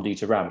apart from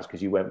Dieter Rams, because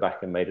you went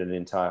back and made an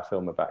entire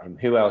film about him.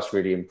 Who else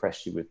really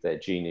impressed you with their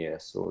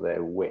genius or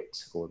their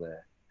wit or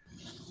their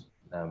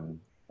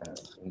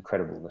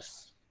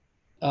incredibleness?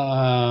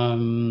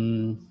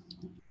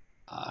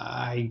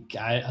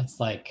 It's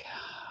like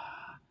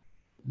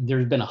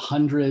there's been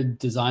 100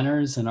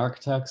 designers and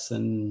architects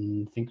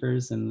and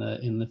thinkers in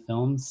the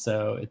films,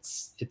 so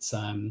it's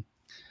I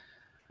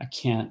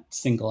can't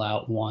single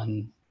out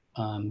one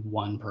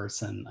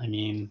person. I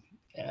mean,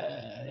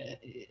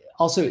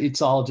 also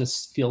it's all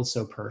just feels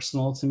so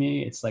personal to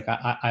me. It's like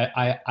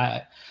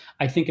I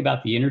think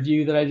about the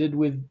interview that I did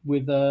with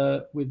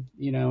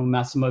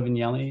Massimo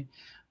Vignelli,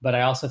 but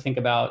I also think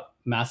about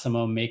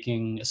Massimo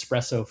making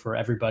espresso for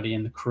everybody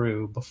in the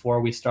crew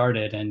before we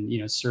started,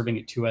 and serving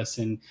it to us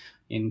in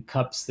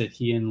cups that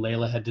he and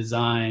Layla had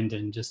designed,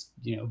 and just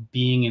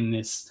being in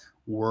this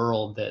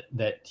world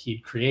that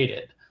he'd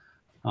created.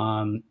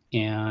 And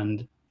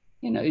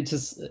it's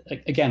just,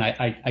 again,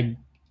 I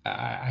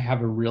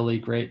have a really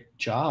great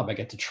job. I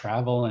get to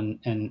travel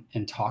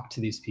and talk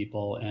to these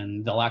people,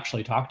 and they'll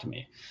actually talk to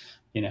me.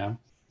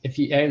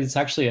 It's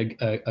actually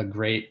a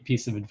great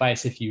piece of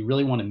advice. If you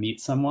really want to meet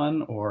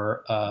someone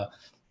or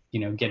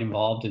get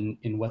involved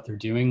in what they're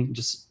doing,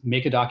 just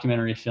make a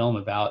documentary film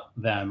about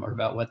them or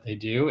about what they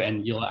do,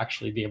 and you'll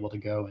actually be able to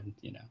go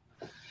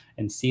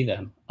and see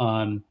them.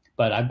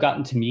 But I've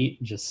gotten to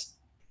meet just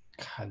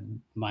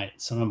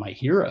some of my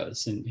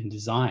heroes in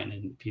design,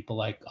 and people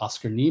like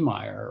Oscar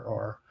Niemeyer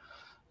or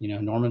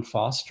Norman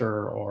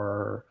Foster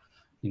or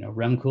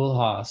Rem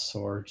Koolhaas,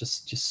 or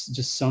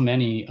just so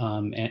many,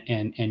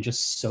 and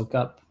just soak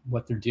up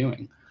what they're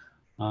doing.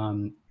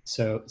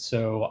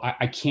 So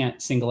I can't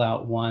single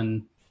out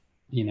one.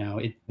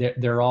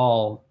 They're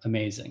all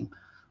amazing,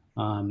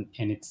 and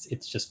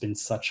it's just been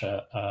such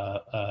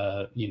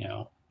a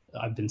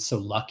I've been so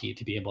lucky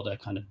to be able to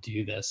kind of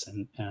do this,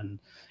 and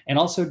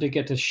also to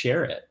get to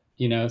share it.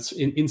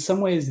 In some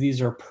ways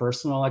these are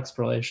personal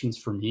explorations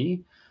for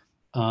me,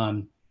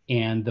 and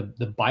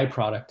the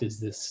byproduct is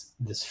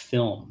this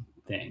film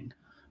thing.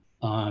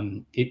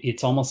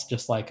 It's almost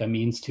just like a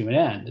means to an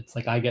end. It's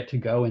like I get to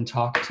go and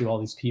talk to all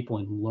these people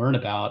and learn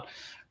about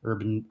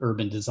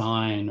urban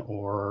design,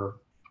 or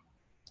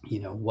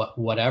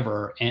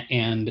whatever,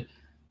 and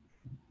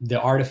the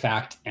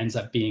artifact ends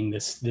up being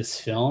this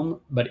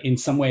film. But in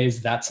some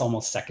ways that's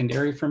almost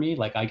secondary for me.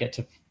 Like I get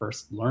to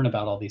first learn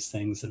about all these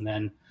things, and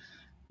then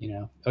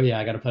oh yeah,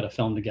 I got to put a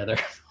film together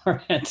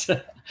for it.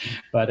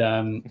 but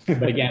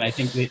again, I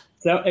think that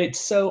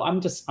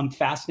I'm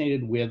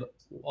fascinated with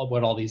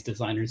what all these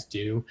designers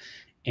do,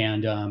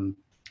 and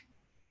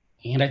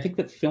I think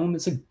that film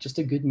is just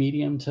a good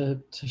medium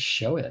to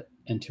show it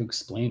and to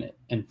explain it,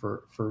 and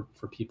for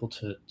people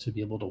to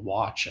be able to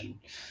watch and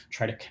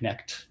try to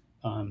connect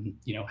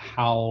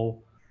how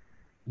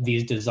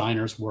these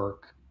designers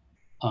work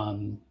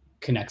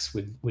connects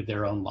with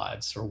their own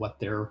lives, or what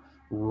their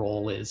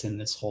role is in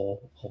this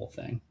whole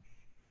thing.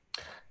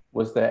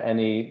 Was there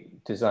any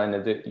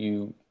designer that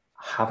you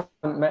haven't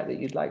met that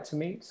you'd like to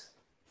meet?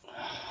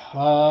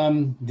 I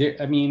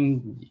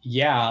mean,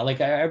 yeah, like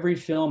every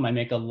film I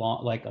make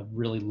a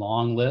really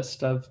long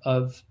list of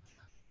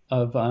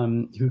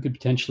who could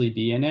potentially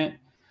be in it.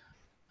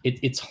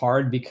 It's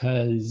hard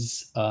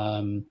because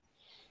I'm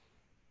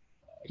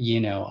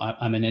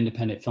an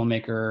independent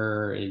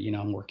filmmaker.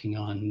 I'm working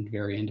on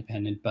very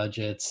independent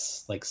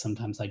budgets. Like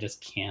sometimes I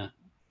just can't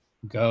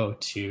go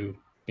to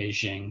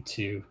Beijing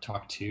to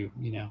talk to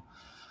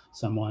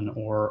someone,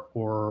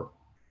 or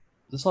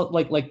this,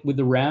 like with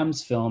the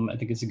Rams film, I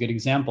think is a good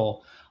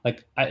example.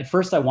 Like at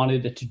first I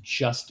wanted it to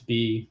just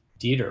be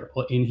Dieter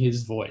in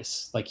his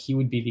voice. Like he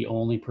would be the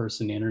only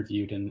person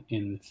interviewed in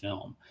the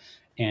film.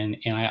 And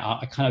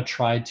I kind of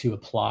tried to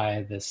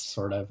apply this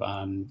sort of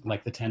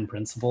like the 10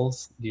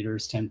 principles,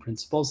 Dieter's 10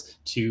 principles,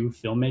 to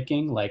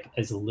filmmaking, like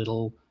as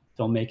little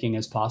filmmaking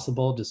as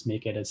possible, just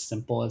make it as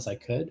simple as I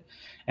could.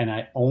 And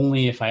I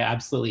only, if I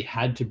absolutely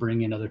had to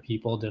bring in other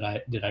people, did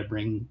I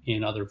bring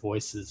in other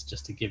voices,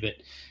 just to give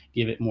it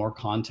more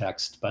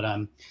context.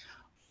 But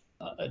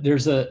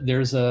there's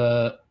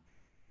a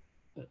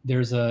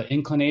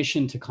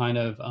inclination to kind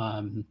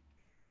of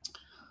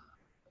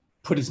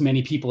put as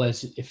many people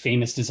as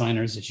famous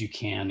designers as you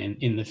can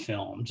in the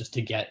film, just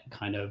to get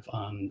kind of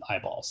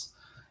eyeballs.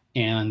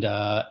 and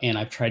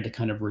I've tried to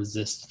kind of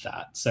resist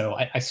that. So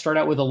I start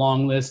out with a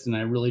long list, and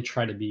I really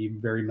try to be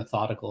very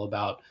methodical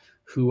about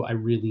who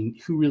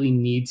really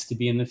needs to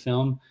be in the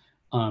film.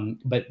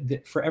 But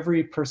for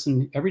every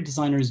person, every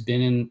designer who's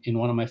been in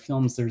one of my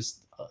films,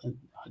 there's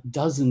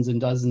dozens and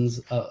dozens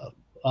of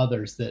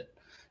others that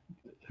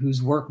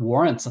whose work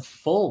warrants a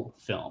full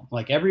film.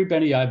 Like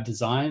everybody I've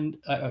designed,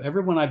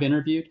 everyone I've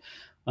interviewed,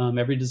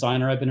 every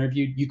designer I've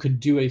interviewed, you could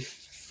do a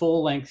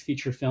full length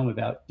feature film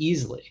about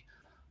easily.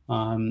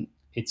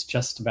 It's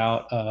just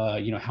about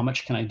how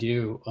much can I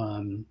do?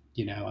 I'm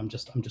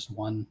just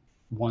one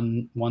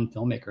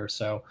filmmaker.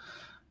 So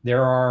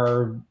there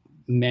are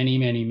many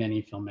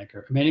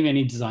filmmaker,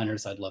 many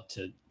designers I'd love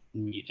to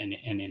meet and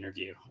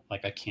interview.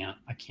 Like I can't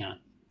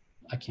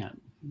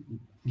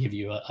give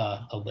you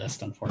a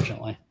list,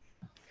 unfortunately.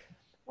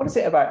 What is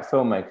it about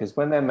filmmakers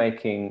when they're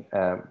making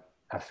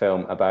a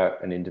film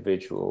about an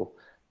individual?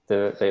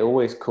 They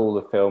always call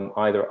the film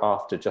either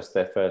after just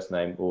their first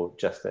name or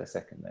just their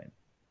second name.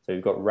 So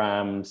you've got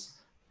Rams,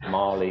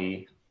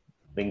 Marley,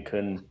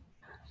 Lincoln,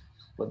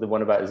 but the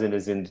one about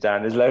Zinedine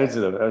Zidane, there's loads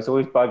of them. It's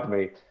always bugged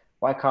me.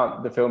 Why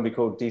can't the film be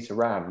called Dieter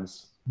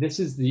Rams? This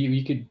is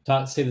you could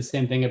say the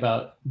same thing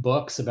about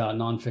books, about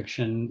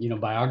nonfiction,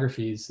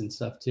 biographies and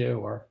stuff too.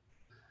 Or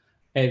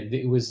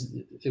it was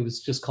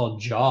just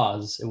called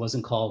Jaws. It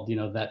wasn't called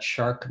that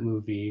shark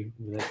movie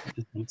that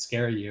didn't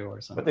scare you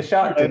or something. But the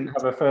shark didn't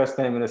have a first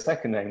name and a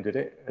second name, did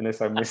it?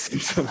 Unless I'm missing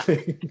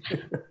something.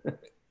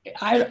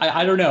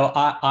 I don't know.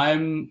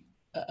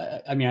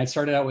 I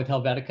started out with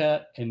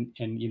Helvetica, and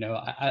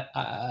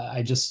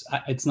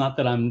it's not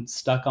that I'm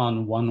stuck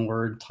on one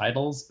word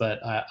titles, but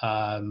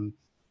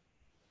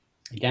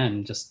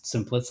again, just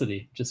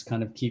simplicity, just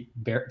kind of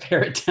bear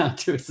it down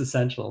to its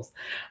essentials.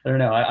 I don't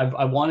know.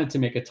 I wanted to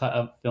make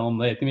a film.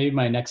 Maybe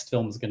my next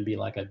film is going to be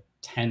like a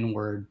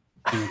 10-word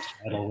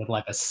title with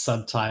like a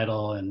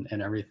subtitle and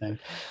everything.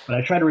 But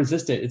I try to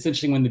resist it. It's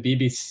interesting when the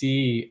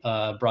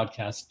BBC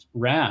broadcast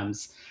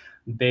Rams,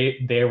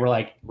 they were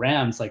like,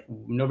 Rams, like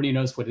nobody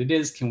knows what it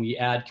is. Can we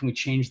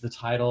change the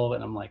title?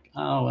 And I'm like,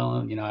 oh,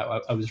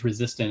 well, I was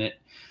resistant it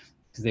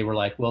because they were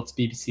like, well, it's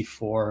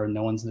BBC4.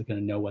 No one's going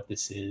to know what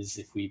this is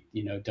if we,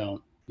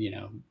 don't.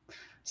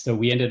 So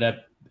we ended up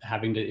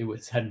having to,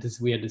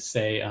 we had to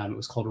say, it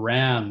was called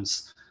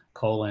Rams,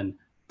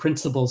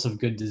 Principles of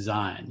Good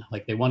Design.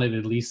 Like they wanted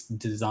at least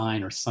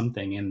design or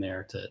something in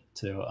there to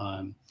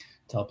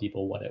tell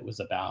people what it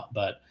was about.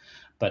 But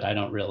I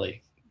don't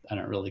really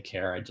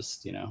care. I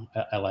just,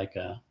 I like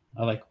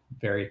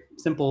very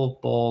simple,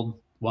 bold,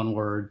 one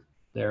word.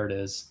 There it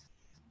is,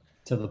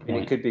 to the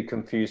point. It could be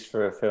confused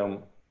for a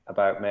film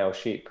about male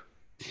sheep.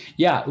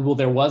 Yeah, well,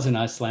 there was an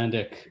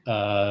Icelandic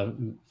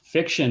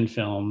fiction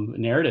film,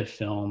 narrative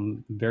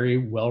film, very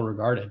well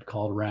regarded,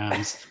 called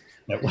Rams.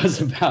 That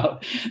was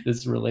about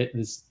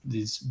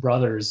these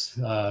brothers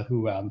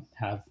who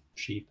have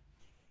sheep.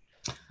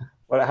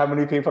 Well, how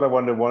many people, I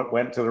wonder,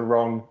 went to the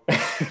wrong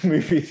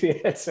movie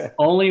theater?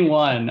 Only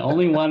one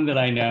that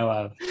I know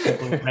of.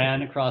 People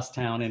ran across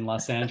town in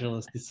Los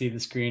Angeles to see the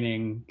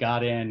screening,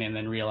 got in, and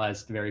then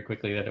realized very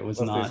quickly that it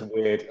was not. This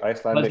weird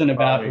Icelandic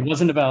it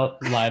wasn't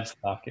about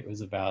livestock. It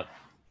was about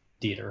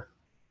Dieter.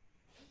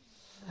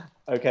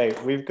 Okay,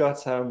 we've got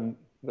some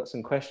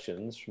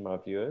questions from our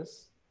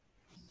viewers.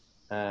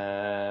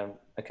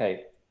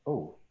 Okay.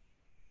 Oh,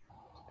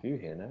 there's a few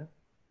here now.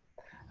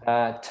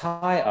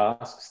 Ty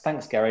asks,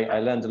 thanks, Gary. I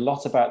learned a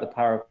lot about the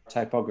power of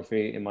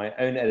typography in my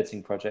own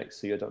editing projects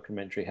for your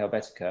documentary,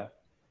 Helvetica.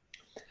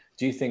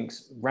 Do you think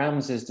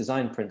Rams's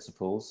design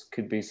principles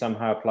could be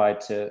somehow applied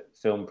to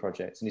film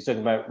projects? And he's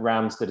talking about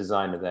Rams, the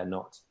designer there,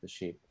 not the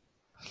sheep.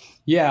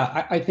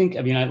 Yeah, I think,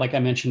 like I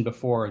mentioned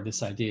before,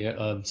 this idea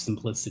of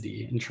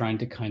simplicity and trying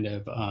to kind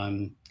of, I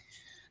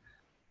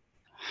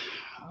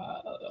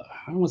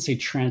don't want to say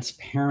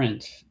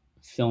transparent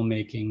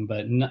filmmaking,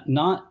 but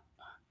not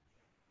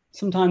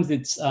sometimes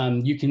it's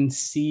you can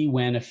see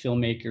when a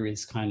filmmaker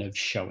is kind of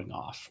showing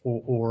off,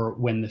 or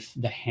when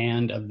the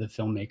hand of the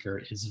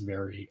filmmaker is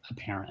very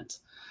apparent.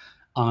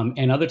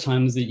 And other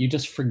times that you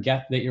just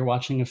forget that you're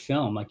watching a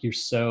film, like you're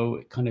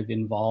so kind of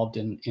involved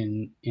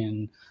in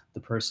the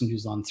person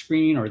who's on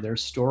screen or their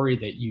story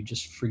that you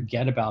just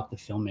forget about the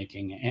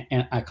filmmaking.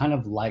 And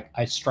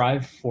I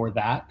strive for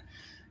that,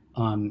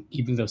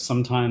 even though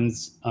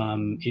sometimes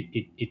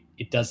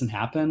it doesn't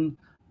happen.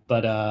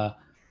 But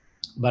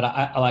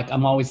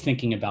I'm always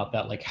thinking about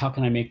that, like, how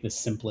can I make the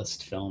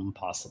simplest film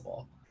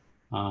possible?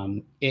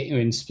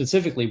 And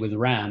specifically with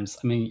Rams,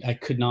 I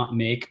could not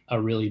make a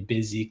really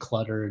busy,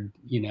 cluttered,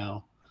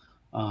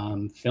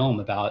 film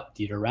about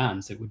Dieter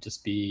Rams. It would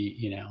just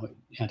be,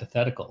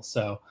 antithetical.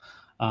 So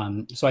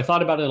I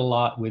thought about it a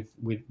lot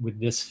with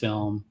this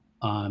film.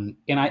 And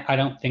I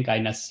don't think I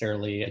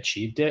necessarily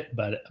achieved it,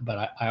 but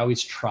I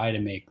always try to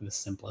make the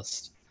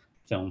simplest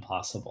film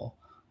possible.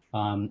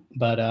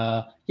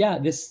 Yeah,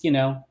 this,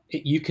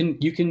 you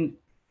can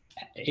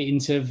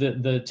into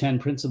the 10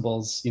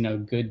 principles,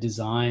 good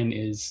design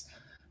is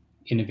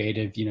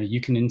innovative. You know,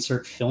 you can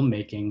insert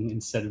filmmaking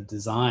instead of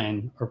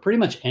design, or pretty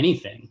much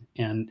anything,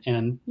 and you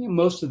know,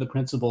 most of the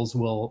principles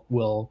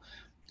will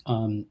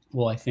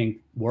I think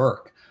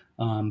work.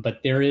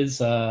 But there is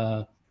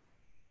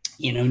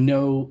you know,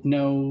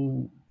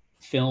 no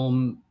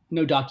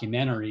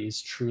documentary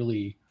is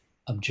truly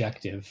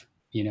objective.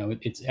 You know,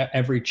 it's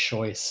every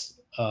choice,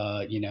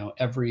 you know,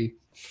 every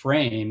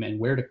frame, and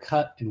where to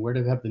cut and where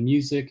to have the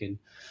music, and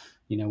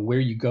you know, where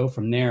you go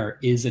from there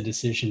is a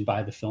decision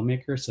by the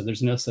filmmaker. So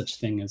there's no such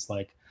thing as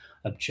like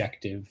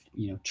objective,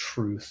 you know,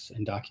 truth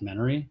in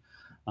documentary.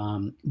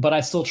 But I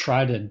still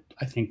try to,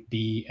 I think,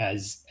 be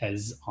as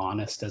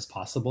honest as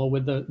possible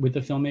with the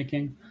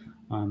filmmaking.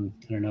 I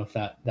don't know if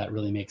that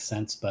really makes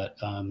sense, but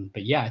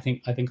yeah, I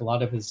think a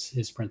lot of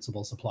his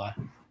principles apply.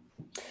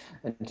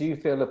 And do you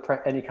feel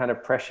any kind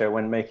of pressure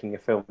when making a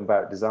film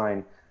about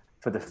design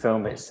for the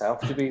film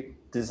itself to be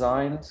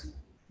designed,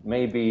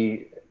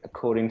 maybe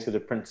according to the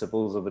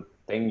principles of the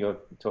thing you're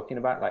talking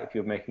about? Like if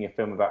you're making a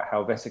film about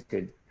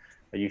Helvetica,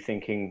 are you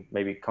thinking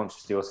maybe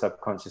consciously or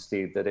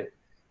subconsciously that it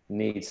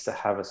needs to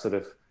have a sort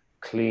of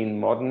clean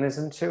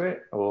modernism to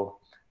it, or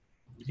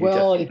do you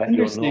Well, just it's let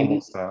your normal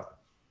interesting. style?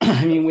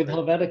 I mean, with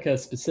Helvetica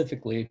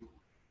specifically,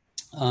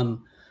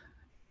 um,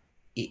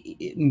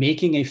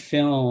 making a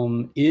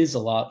film is a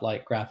lot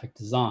like graphic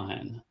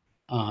design,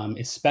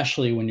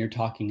 especially when you're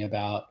talking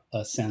about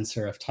a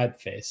sensor of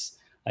typeface.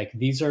 Like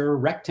these are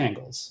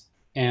rectangles,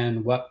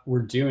 and what we're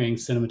doing,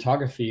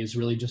 cinematography, is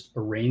really just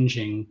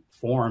arranging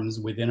forms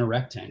within a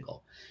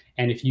rectangle.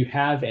 And if you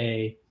have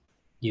a,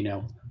 you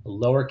know, a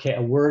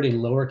word in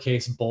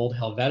lowercase bold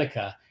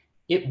Helvetica,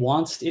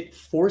 it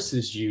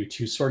forces you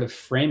to sort of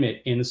frame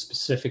it in a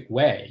specific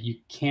way. You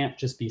can't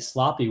just be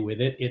sloppy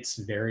with it. It's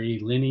very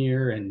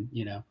linear, and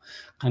you know,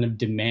 kind of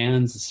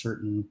demands a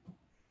certain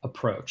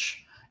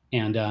approach.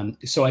 And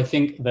so I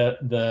think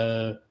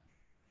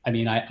I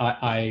mean,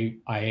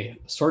 I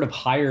sort of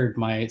hired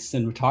my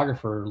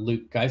cinematographer,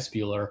 Luke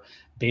Geisbuehler,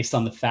 based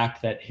on the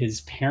fact that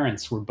his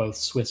parents were both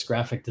Swiss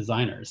graphic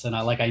designers. And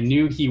I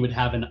knew he would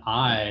have an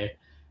eye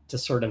to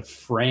sort of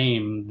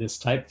frame this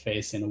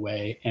typeface in a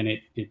way. And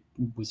it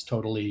was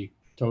totally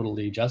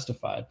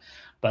justified.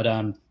 But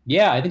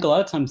yeah, I think a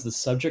lot of times the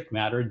subject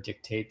matter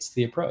dictates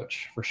the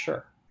approach, for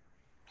sure.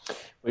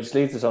 Which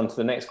leads us on to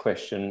the next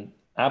question.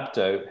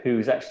 Abdo,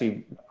 who's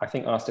actually, I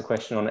think, asked a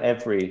question on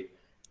every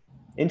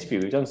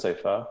interview we've done so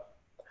far,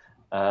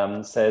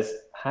 says,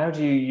 how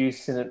do you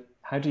use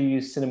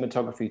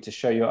cinematography to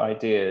show your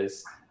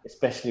ideas,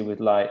 especially with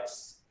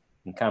lights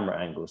and camera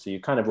angles? So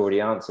you kind of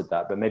already answered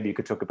that, but maybe you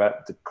could talk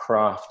about the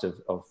craft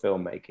of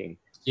filmmaking.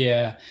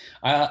 Yeah,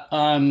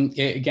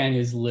 again,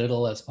 as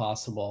little as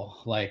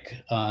possible.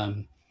 Like,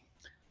 I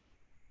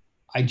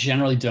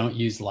generally don't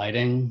use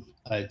lighting.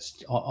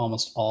 It's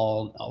almost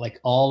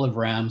all of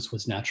Rams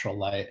was natural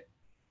light,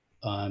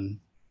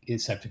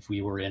 except if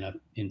we were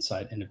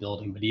inside in a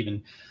building. But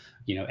even,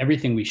 you know,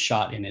 everything we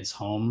shot in his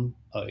home,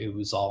 it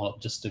was all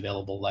just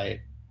available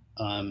light.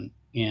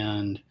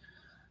 And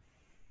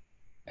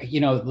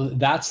you know,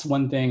 that's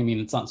one thing. I mean,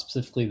 it's not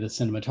specifically the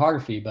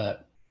cinematography,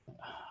 but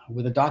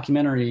with a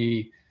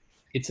documentary,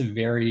 it's a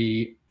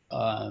very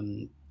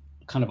kind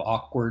of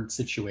awkward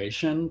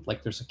situation.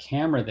 Like there's a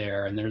camera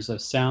there, and there's a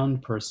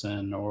sound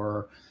person,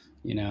 or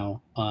you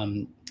know,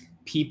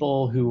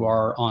 people who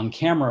are on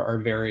camera are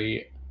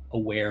very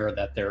aware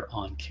that they're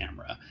on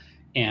camera.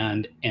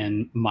 And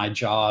my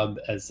job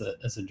as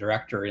a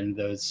director in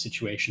those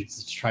situations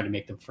is to try to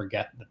make them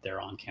forget that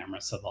they're on camera,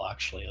 so they'll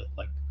actually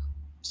like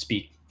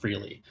speak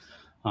freely,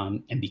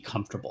 and be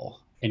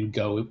comfortable and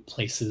go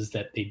places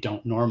that they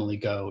don't normally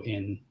go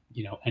in,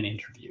 you know, an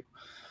interview.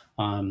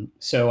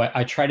 So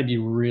I try to be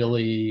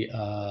really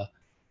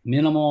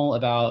minimal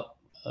about,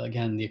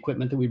 again, the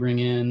equipment that we bring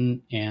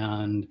in,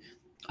 and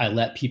I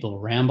let people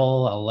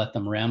ramble. I'll let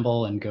them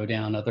ramble and go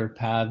down other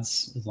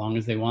paths as long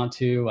as they want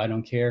to. I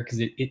don't care, because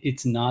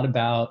it's not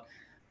about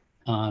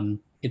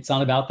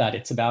that.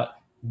 It's about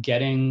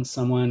getting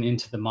someone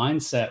into the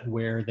mindset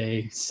where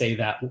they say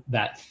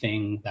that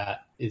thing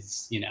that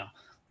is, you know,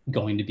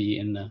 going to be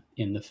in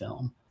the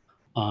film.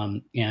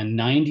 And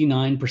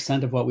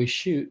 99% of what we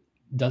shoot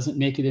doesn't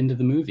make it into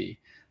the movie.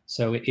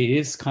 So it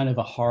is kind of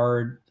a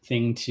hard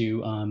thing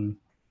to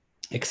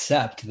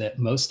accept that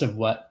most of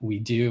what we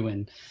do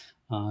and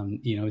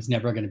you know, is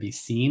never going to be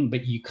seen.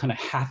 But you kind of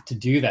have to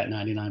do that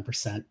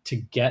 99% to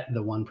get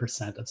the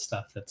 1% of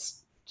stuff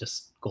that's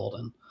just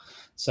golden.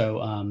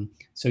 So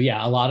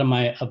yeah, a lot of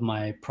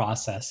my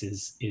process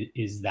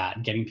is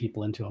that, getting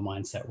people into a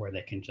mindset where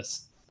they can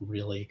just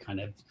really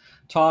kind of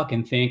talk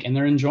and think, and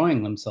they're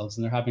enjoying themselves,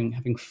 and they're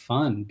having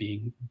fun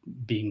being,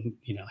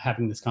 you know,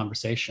 having this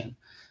conversation,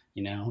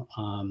 you know.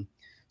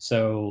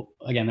 So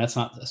again, that's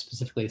not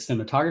specifically a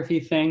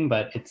cinematography thing,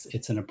 but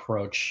it's an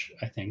approach,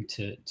 I think,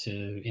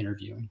 to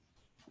interviewing.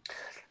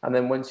 And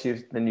then once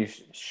you've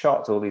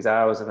shot all these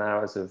hours and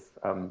hours of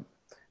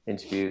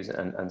interviews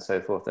and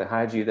so forth,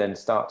 how do you then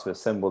start to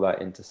assemble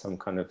that into some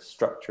kind of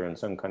structure and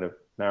some kind of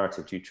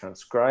narrative? Do you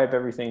transcribe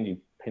everything? Do you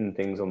pin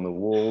things on the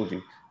wall? Do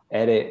you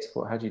edit?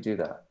 How do you do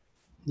that?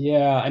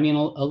 Yeah, I mean,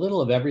 a little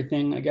of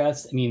everything, I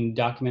guess. I mean,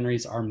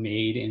 documentaries are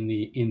made in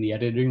the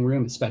editing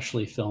room,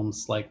 especially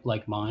films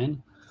like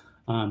mine.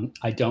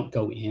 I don't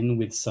go in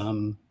with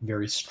some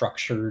very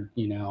structured,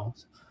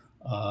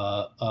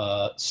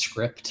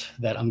 script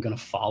that I'm going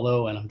to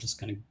follow, and I'm just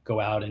going to go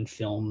out and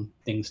film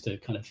things to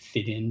kind of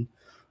fit in.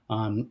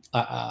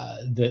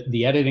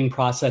 The editing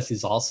process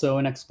is also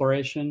an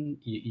exploration.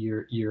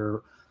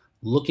 You're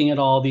looking at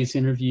all these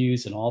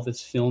interviews and all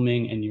this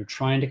filming, and you're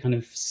trying to kind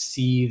of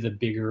see the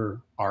bigger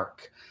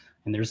arc.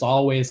 And there's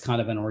always kind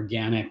of an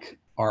organic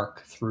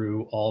arc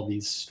through all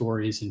these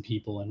stories and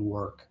people and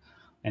work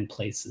and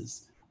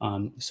places.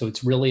 So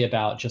it's really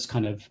about just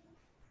kind of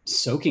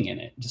soaking in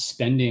it, just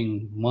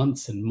spending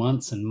months and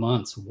months and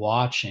months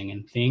watching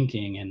and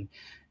thinking. And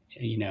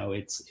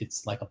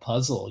it's like a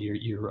puzzle.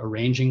 You're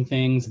arranging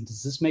things, and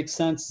does this make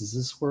sense? Does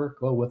this work?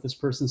 Oh, what this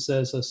person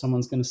says, so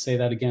someone's going to say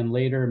that again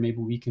later. Maybe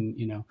we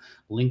can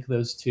link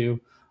those two.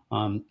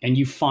 And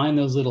you find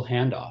those little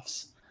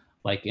handoffs.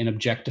 Like in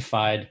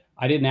Objectified,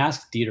 I didn't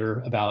ask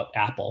Dieter about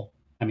Apple.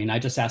 I mean, I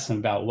just asked him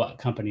about what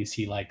companies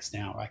he likes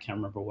now. I can't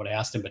remember what I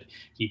asked him, but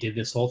he did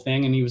this whole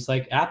thing, and he was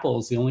like, Apple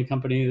is the only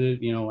company that,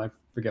 I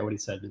forget what he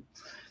said,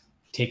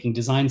 taking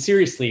design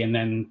seriously. And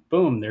then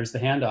boom, there's the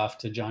handoff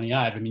to Johnny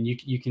Ive. I mean,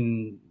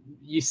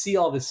 you see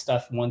all this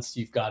stuff once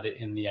you've got it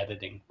in the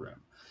editing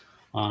room.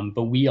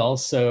 But we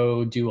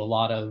also do a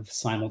lot of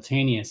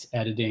simultaneous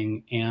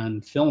editing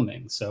and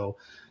filming. So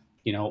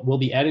we'll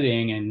be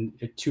editing, and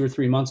 2 or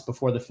 3 months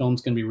before the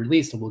film's going to be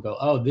released, and we'll go,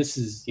 oh, this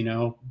is,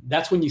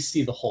 that's when you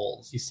see the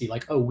holes. You see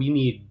like, oh, we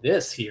need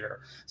this here.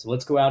 So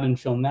let's go out and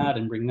film that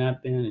and bring that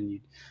in. And you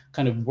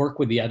kind of work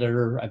with the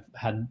editor.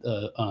 I've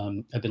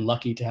been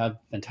lucky to have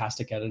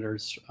fantastic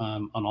editors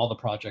on all the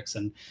projects.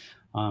 And,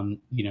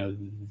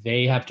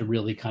 they have to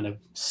really kind of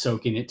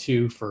soak in it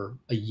too for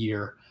a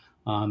year.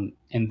 And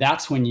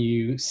that's when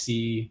you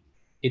see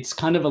it's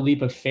kind of a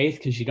leap of faith,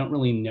 because you don't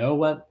really know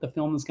what the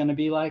film is going to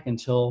be like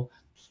until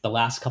the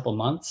last couple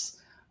months.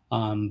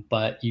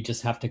 But you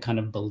just have to kind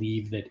of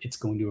believe that it's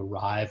going to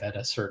arrive at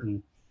a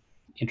certain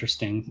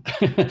interesting,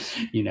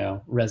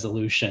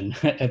 resolution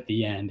at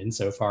the end. And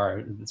so far,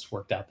 it's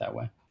worked out that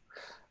way.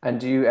 And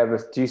do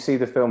you see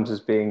the films as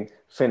being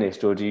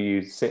finished, or do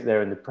you sit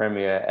there in the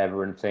premiere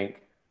ever and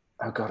think,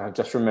 oh God, I've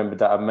just remembered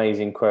that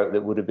amazing quote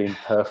that would have been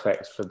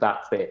perfect for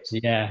that bit?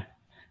 Yeah,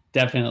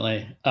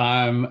 definitely.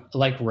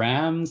 Like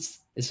Rams,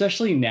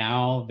 especially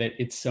now that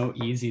it's so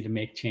easy to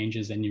make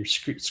changes and you're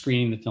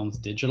screening the films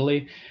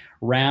digitally.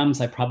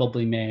 Rams, I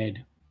probably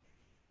made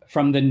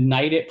from the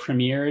night it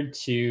premiered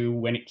to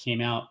when it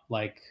came out,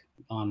 like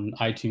on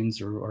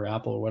iTunes or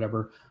Apple or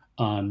whatever,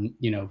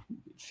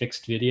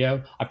 fixed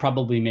video. I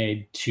probably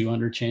made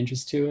 200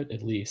 changes to it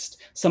at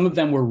least. Some of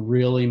them were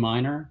really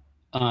minor.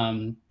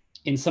 And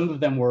some of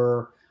them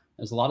were,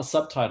 there's a lot of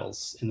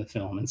subtitles in the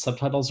film, and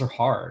subtitles are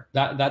hard.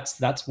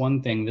 That's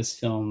one thing this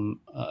film,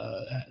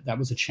 that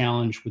was a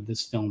challenge with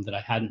this film that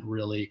I hadn't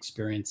really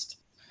experienced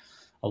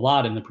a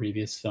lot in the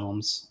previous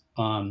films.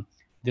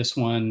 This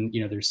one,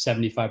 there's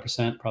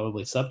 75%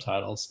 probably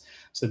subtitles.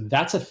 So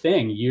that's a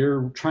thing.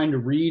 You're trying to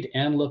read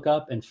and look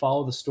up and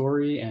follow the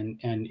story, and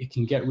it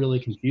can get really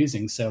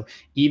confusing. So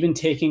even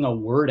taking a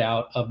word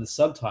out of the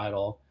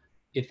subtitle,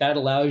 if that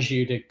allows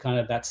you to kind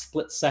of that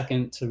split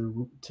second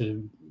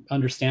to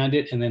understand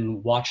it and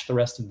then watch the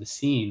rest of the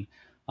scene,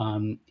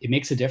 it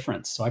makes a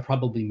difference. So I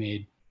probably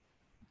made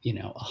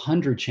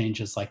 100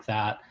 changes like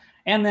that,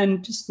 and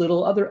then just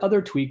little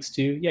other tweaks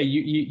too. Yeah,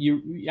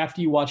 you after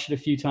you watch it a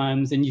few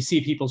times and you see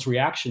people's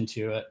reaction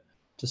to it,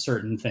 to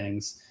certain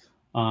things,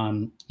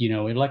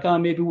 like, oh,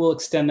 maybe we'll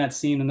extend that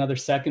scene another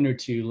second or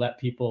two, let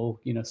people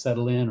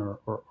settle in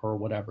or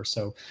whatever.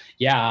 So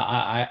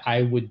yeah,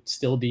 I would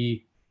still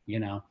be,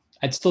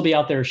 I'd still be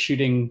out there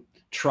shooting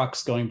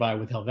trucks going by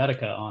with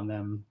Helvetica on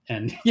them,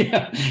 and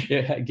yeah,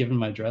 given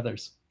my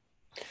druthers.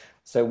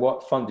 So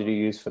what font did you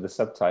use for the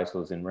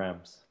subtitles in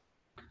Rams?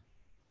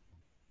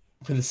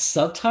 For the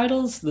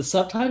subtitles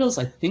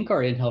I think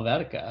are in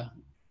Helvetica.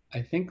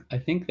 I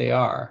think they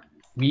are.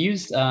 We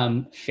used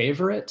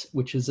Favorite,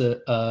 which is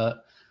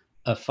a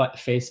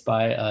face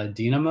by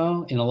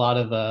Dynamo in a lot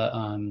of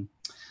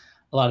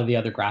the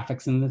other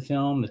graphics in the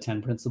film, the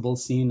 10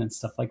 principles scene and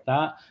stuff like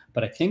that.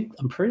 But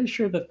I'm pretty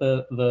sure that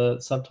the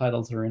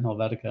subtitles are in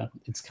Helvetica.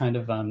 It's kind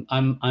of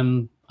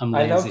I'm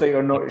I love lazy that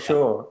you're like not that.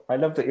 sure. I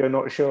love that you're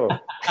not sure.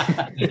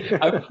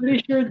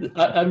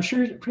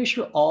 Pretty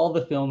sure all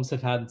the films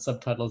have had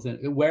subtitles in.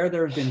 Where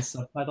there have been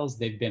subtitles,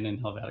 they've been in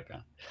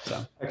Helvetica.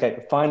 So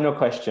Okay, final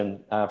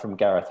question from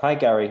Gareth. Hi,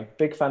 Gary.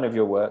 Big fan of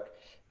your work.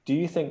 Do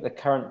you think the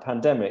current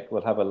pandemic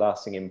will have a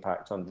lasting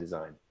impact on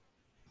design?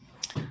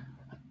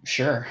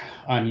 sure.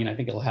 I mean, I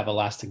think it'll have a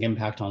lasting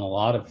impact on a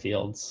lot of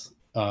fields.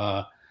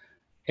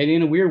 And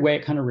in a weird way,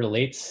 it kind of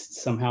relates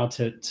somehow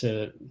to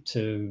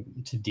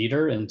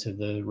Dieter and to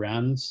the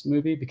Rams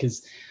movie,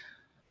 because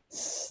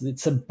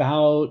it's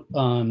about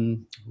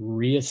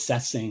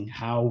reassessing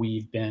how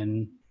we've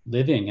been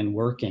living and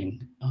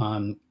working,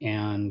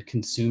 and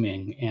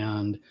consuming.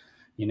 And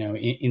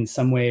in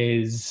some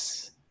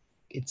ways,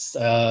 it's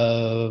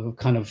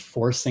kind of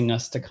forcing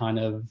us to kind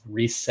of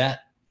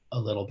reset a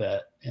little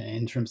bit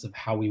in terms of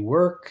how we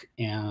work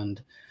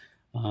and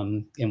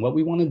what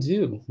we want to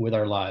do with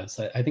our lives.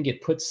 I think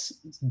it puts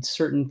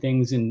certain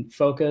things in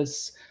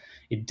focus.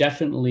 It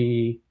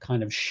definitely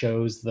kind of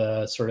shows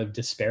the sort of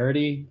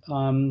disparity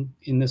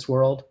in this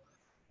world,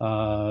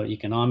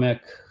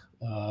 economic,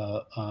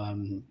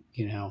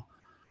 you know,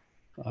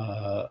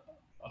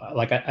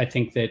 like I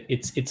think that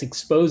it's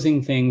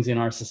exposing things in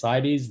our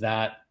societies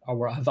that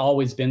have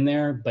always been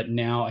there, but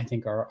now I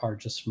think are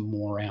just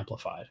more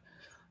amplified.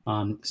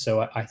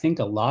 So I think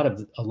a lot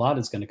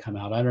is going to come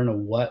out. I don't know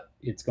what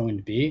it's going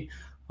to be.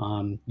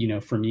 You know,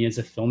 for me as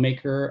a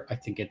filmmaker, I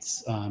think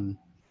it's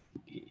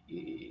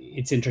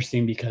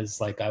interesting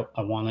because like I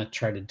want to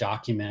try to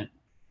document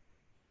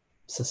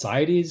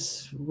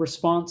society's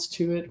response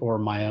to it or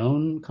my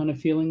own kind of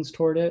feelings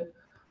toward it.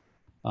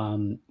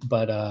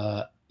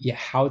 But yeah,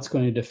 how it's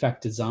going to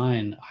affect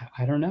design,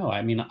 I don't know.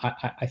 I mean,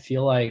 I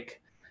feel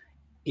like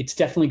it's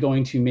definitely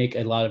going to make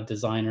a lot of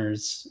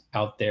designers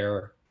out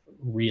there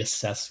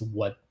reassess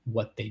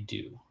what they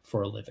do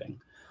for a living,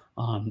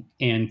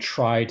 and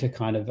try to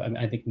kind of,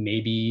 I think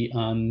maybe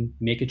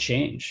make a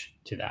change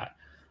to that,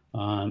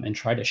 and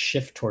try to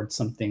shift towards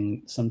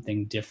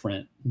something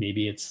different.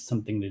 Maybe it's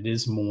something that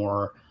is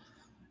more,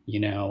 you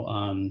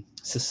know,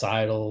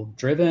 societal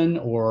driven,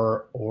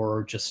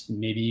 or just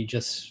maybe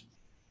just,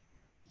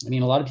 I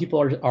mean, a lot of people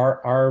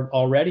are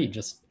already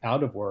just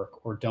out of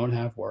work or don't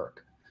have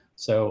work.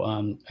 So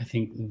I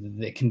think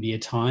it can be a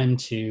time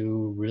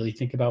to really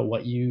think about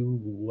what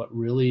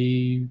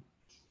really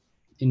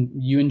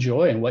you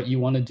enjoy and what you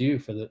want to do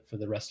for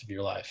the rest of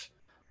your life,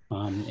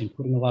 and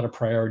putting a lot of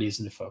priorities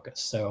into focus.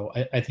 So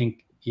I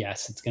think,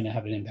 yes, it's going to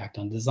have an impact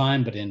on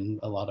design, but in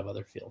a lot of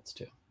other fields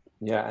too.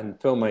 Yeah, and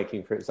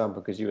filmmaking, for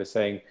example, because you were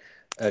saying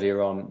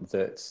earlier on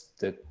that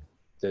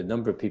the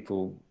number of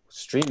people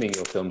streaming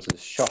your films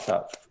has shot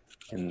up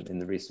in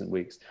the recent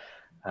weeks,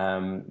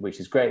 which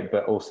is great,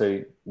 but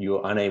also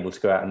you're unable to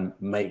go out and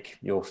make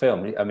your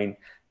film. I mean,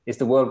 is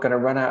the world going to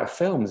run out of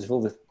films if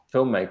all the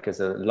filmmakers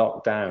are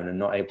locked down and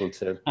not able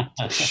to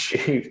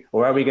shoot?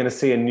 Or are we going to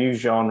see a new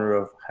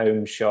genre of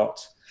home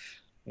shot,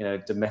 you know,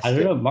 domestic? I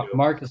don't know,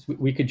 Marcus,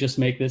 we could just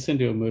make this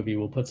into a movie.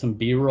 We'll put some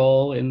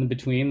B-roll in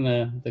between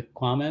the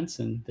comments,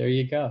 and there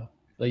you go.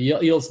 Like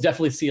you'll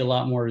definitely see a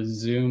lot more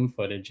Zoom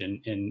footage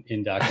in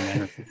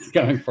documentaries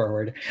going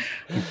forward,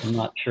 which I'm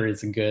not sure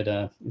is a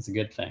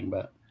good thing.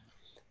 But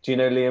do you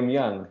know Liam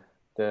Young,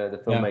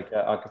 the filmmaker,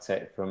 yeah,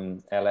 architect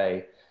from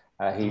LA?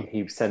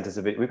 He sent us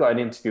a bit. We've got an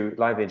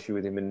live interview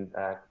with him in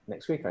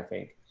next week, I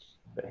think.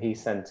 But he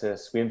sent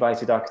us. We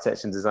invited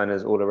architects and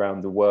designers all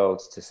around the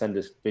world to send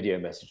us video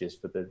messages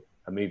for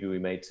a movie we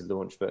made to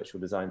launch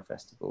Virtual Design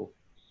Festival,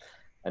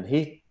 and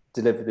he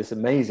delivered this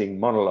amazing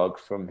monologue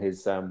from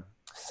his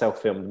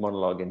self-filmed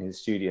monologue in his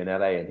studio in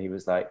LA, and he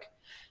was like,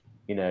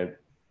 you know,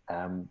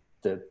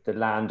 the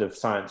land of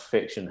science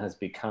fiction has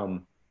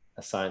become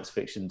a science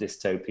fiction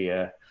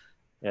dystopia.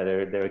 You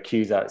know, there are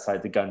queues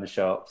outside the gun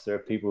shops. There are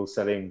people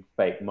selling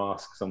fake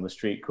masks on the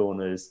street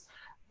corners.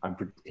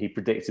 He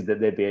predicted that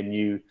there'd be a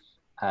new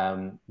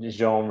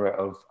genre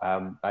of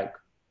like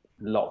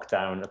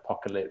lockdown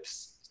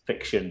apocalypse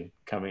fiction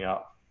coming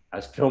up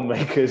as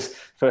filmmakers,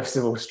 first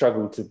of all,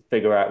 struggled to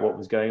figure out what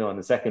was going on,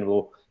 and second of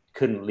all,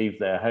 couldn't leave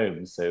their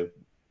homes, so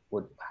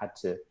had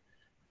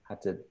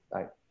to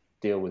like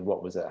deal with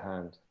what was at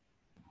hand.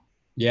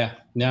 Yeah,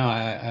 no,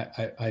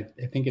 I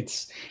think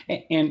it's,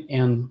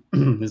 and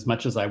as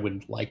much as I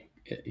would like,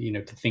 you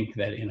know, to think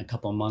that in a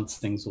couple of months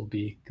things will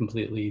be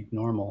completely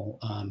normal,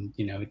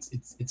 you know,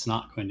 it's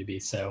not going to be.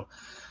 So,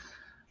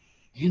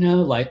 you know,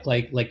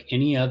 like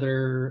any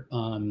other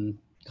kind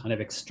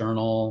of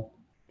external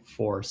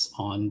force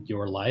on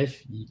your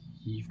life,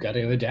 you've got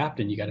to adapt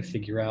and you got to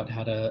figure out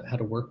how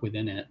to work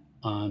within it.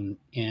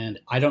 And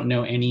I don't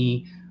know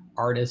any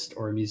artist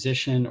or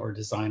musician or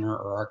designer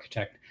or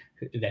architect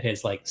that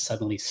has like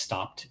suddenly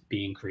stopped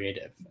being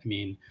creative. I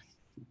mean,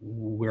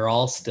 we're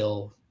all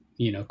still,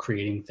 you know,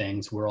 creating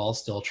things. We're all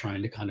still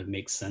trying to kind of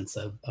make sense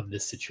of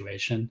this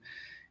situation.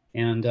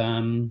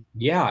 And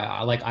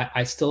yeah,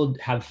 I still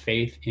have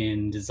faith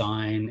in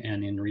design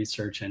and in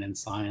research and in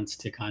science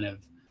to kind of,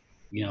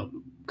 you know,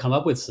 come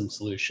up with some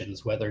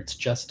solutions, whether it's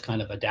just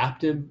kind of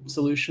adaptive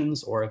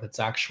solutions or if it's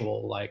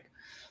actual, like,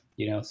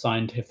 you know,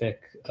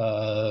 scientific,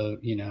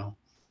 you know,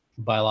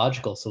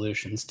 biological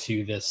solutions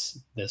to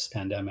this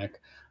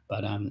pandemic.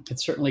 But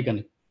it's certainly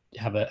going to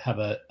have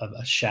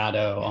a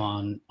shadow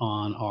on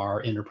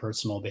our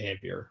interpersonal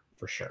behavior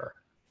for sure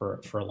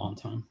for a long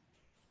time.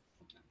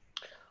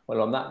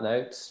 Well, on that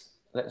note,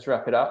 let's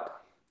wrap it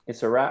up.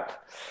 It's a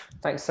wrap.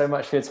 Thanks so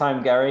much for your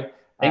time, Gary.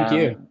 Thank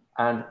you.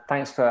 And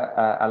thanks for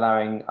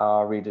allowing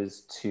our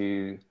readers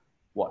to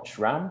watch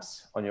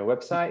Rams on your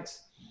website.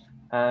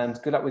 And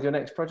good luck with your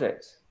next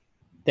project.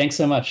 Thanks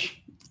so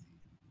much.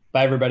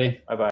 Bye, everybody. Bye-bye.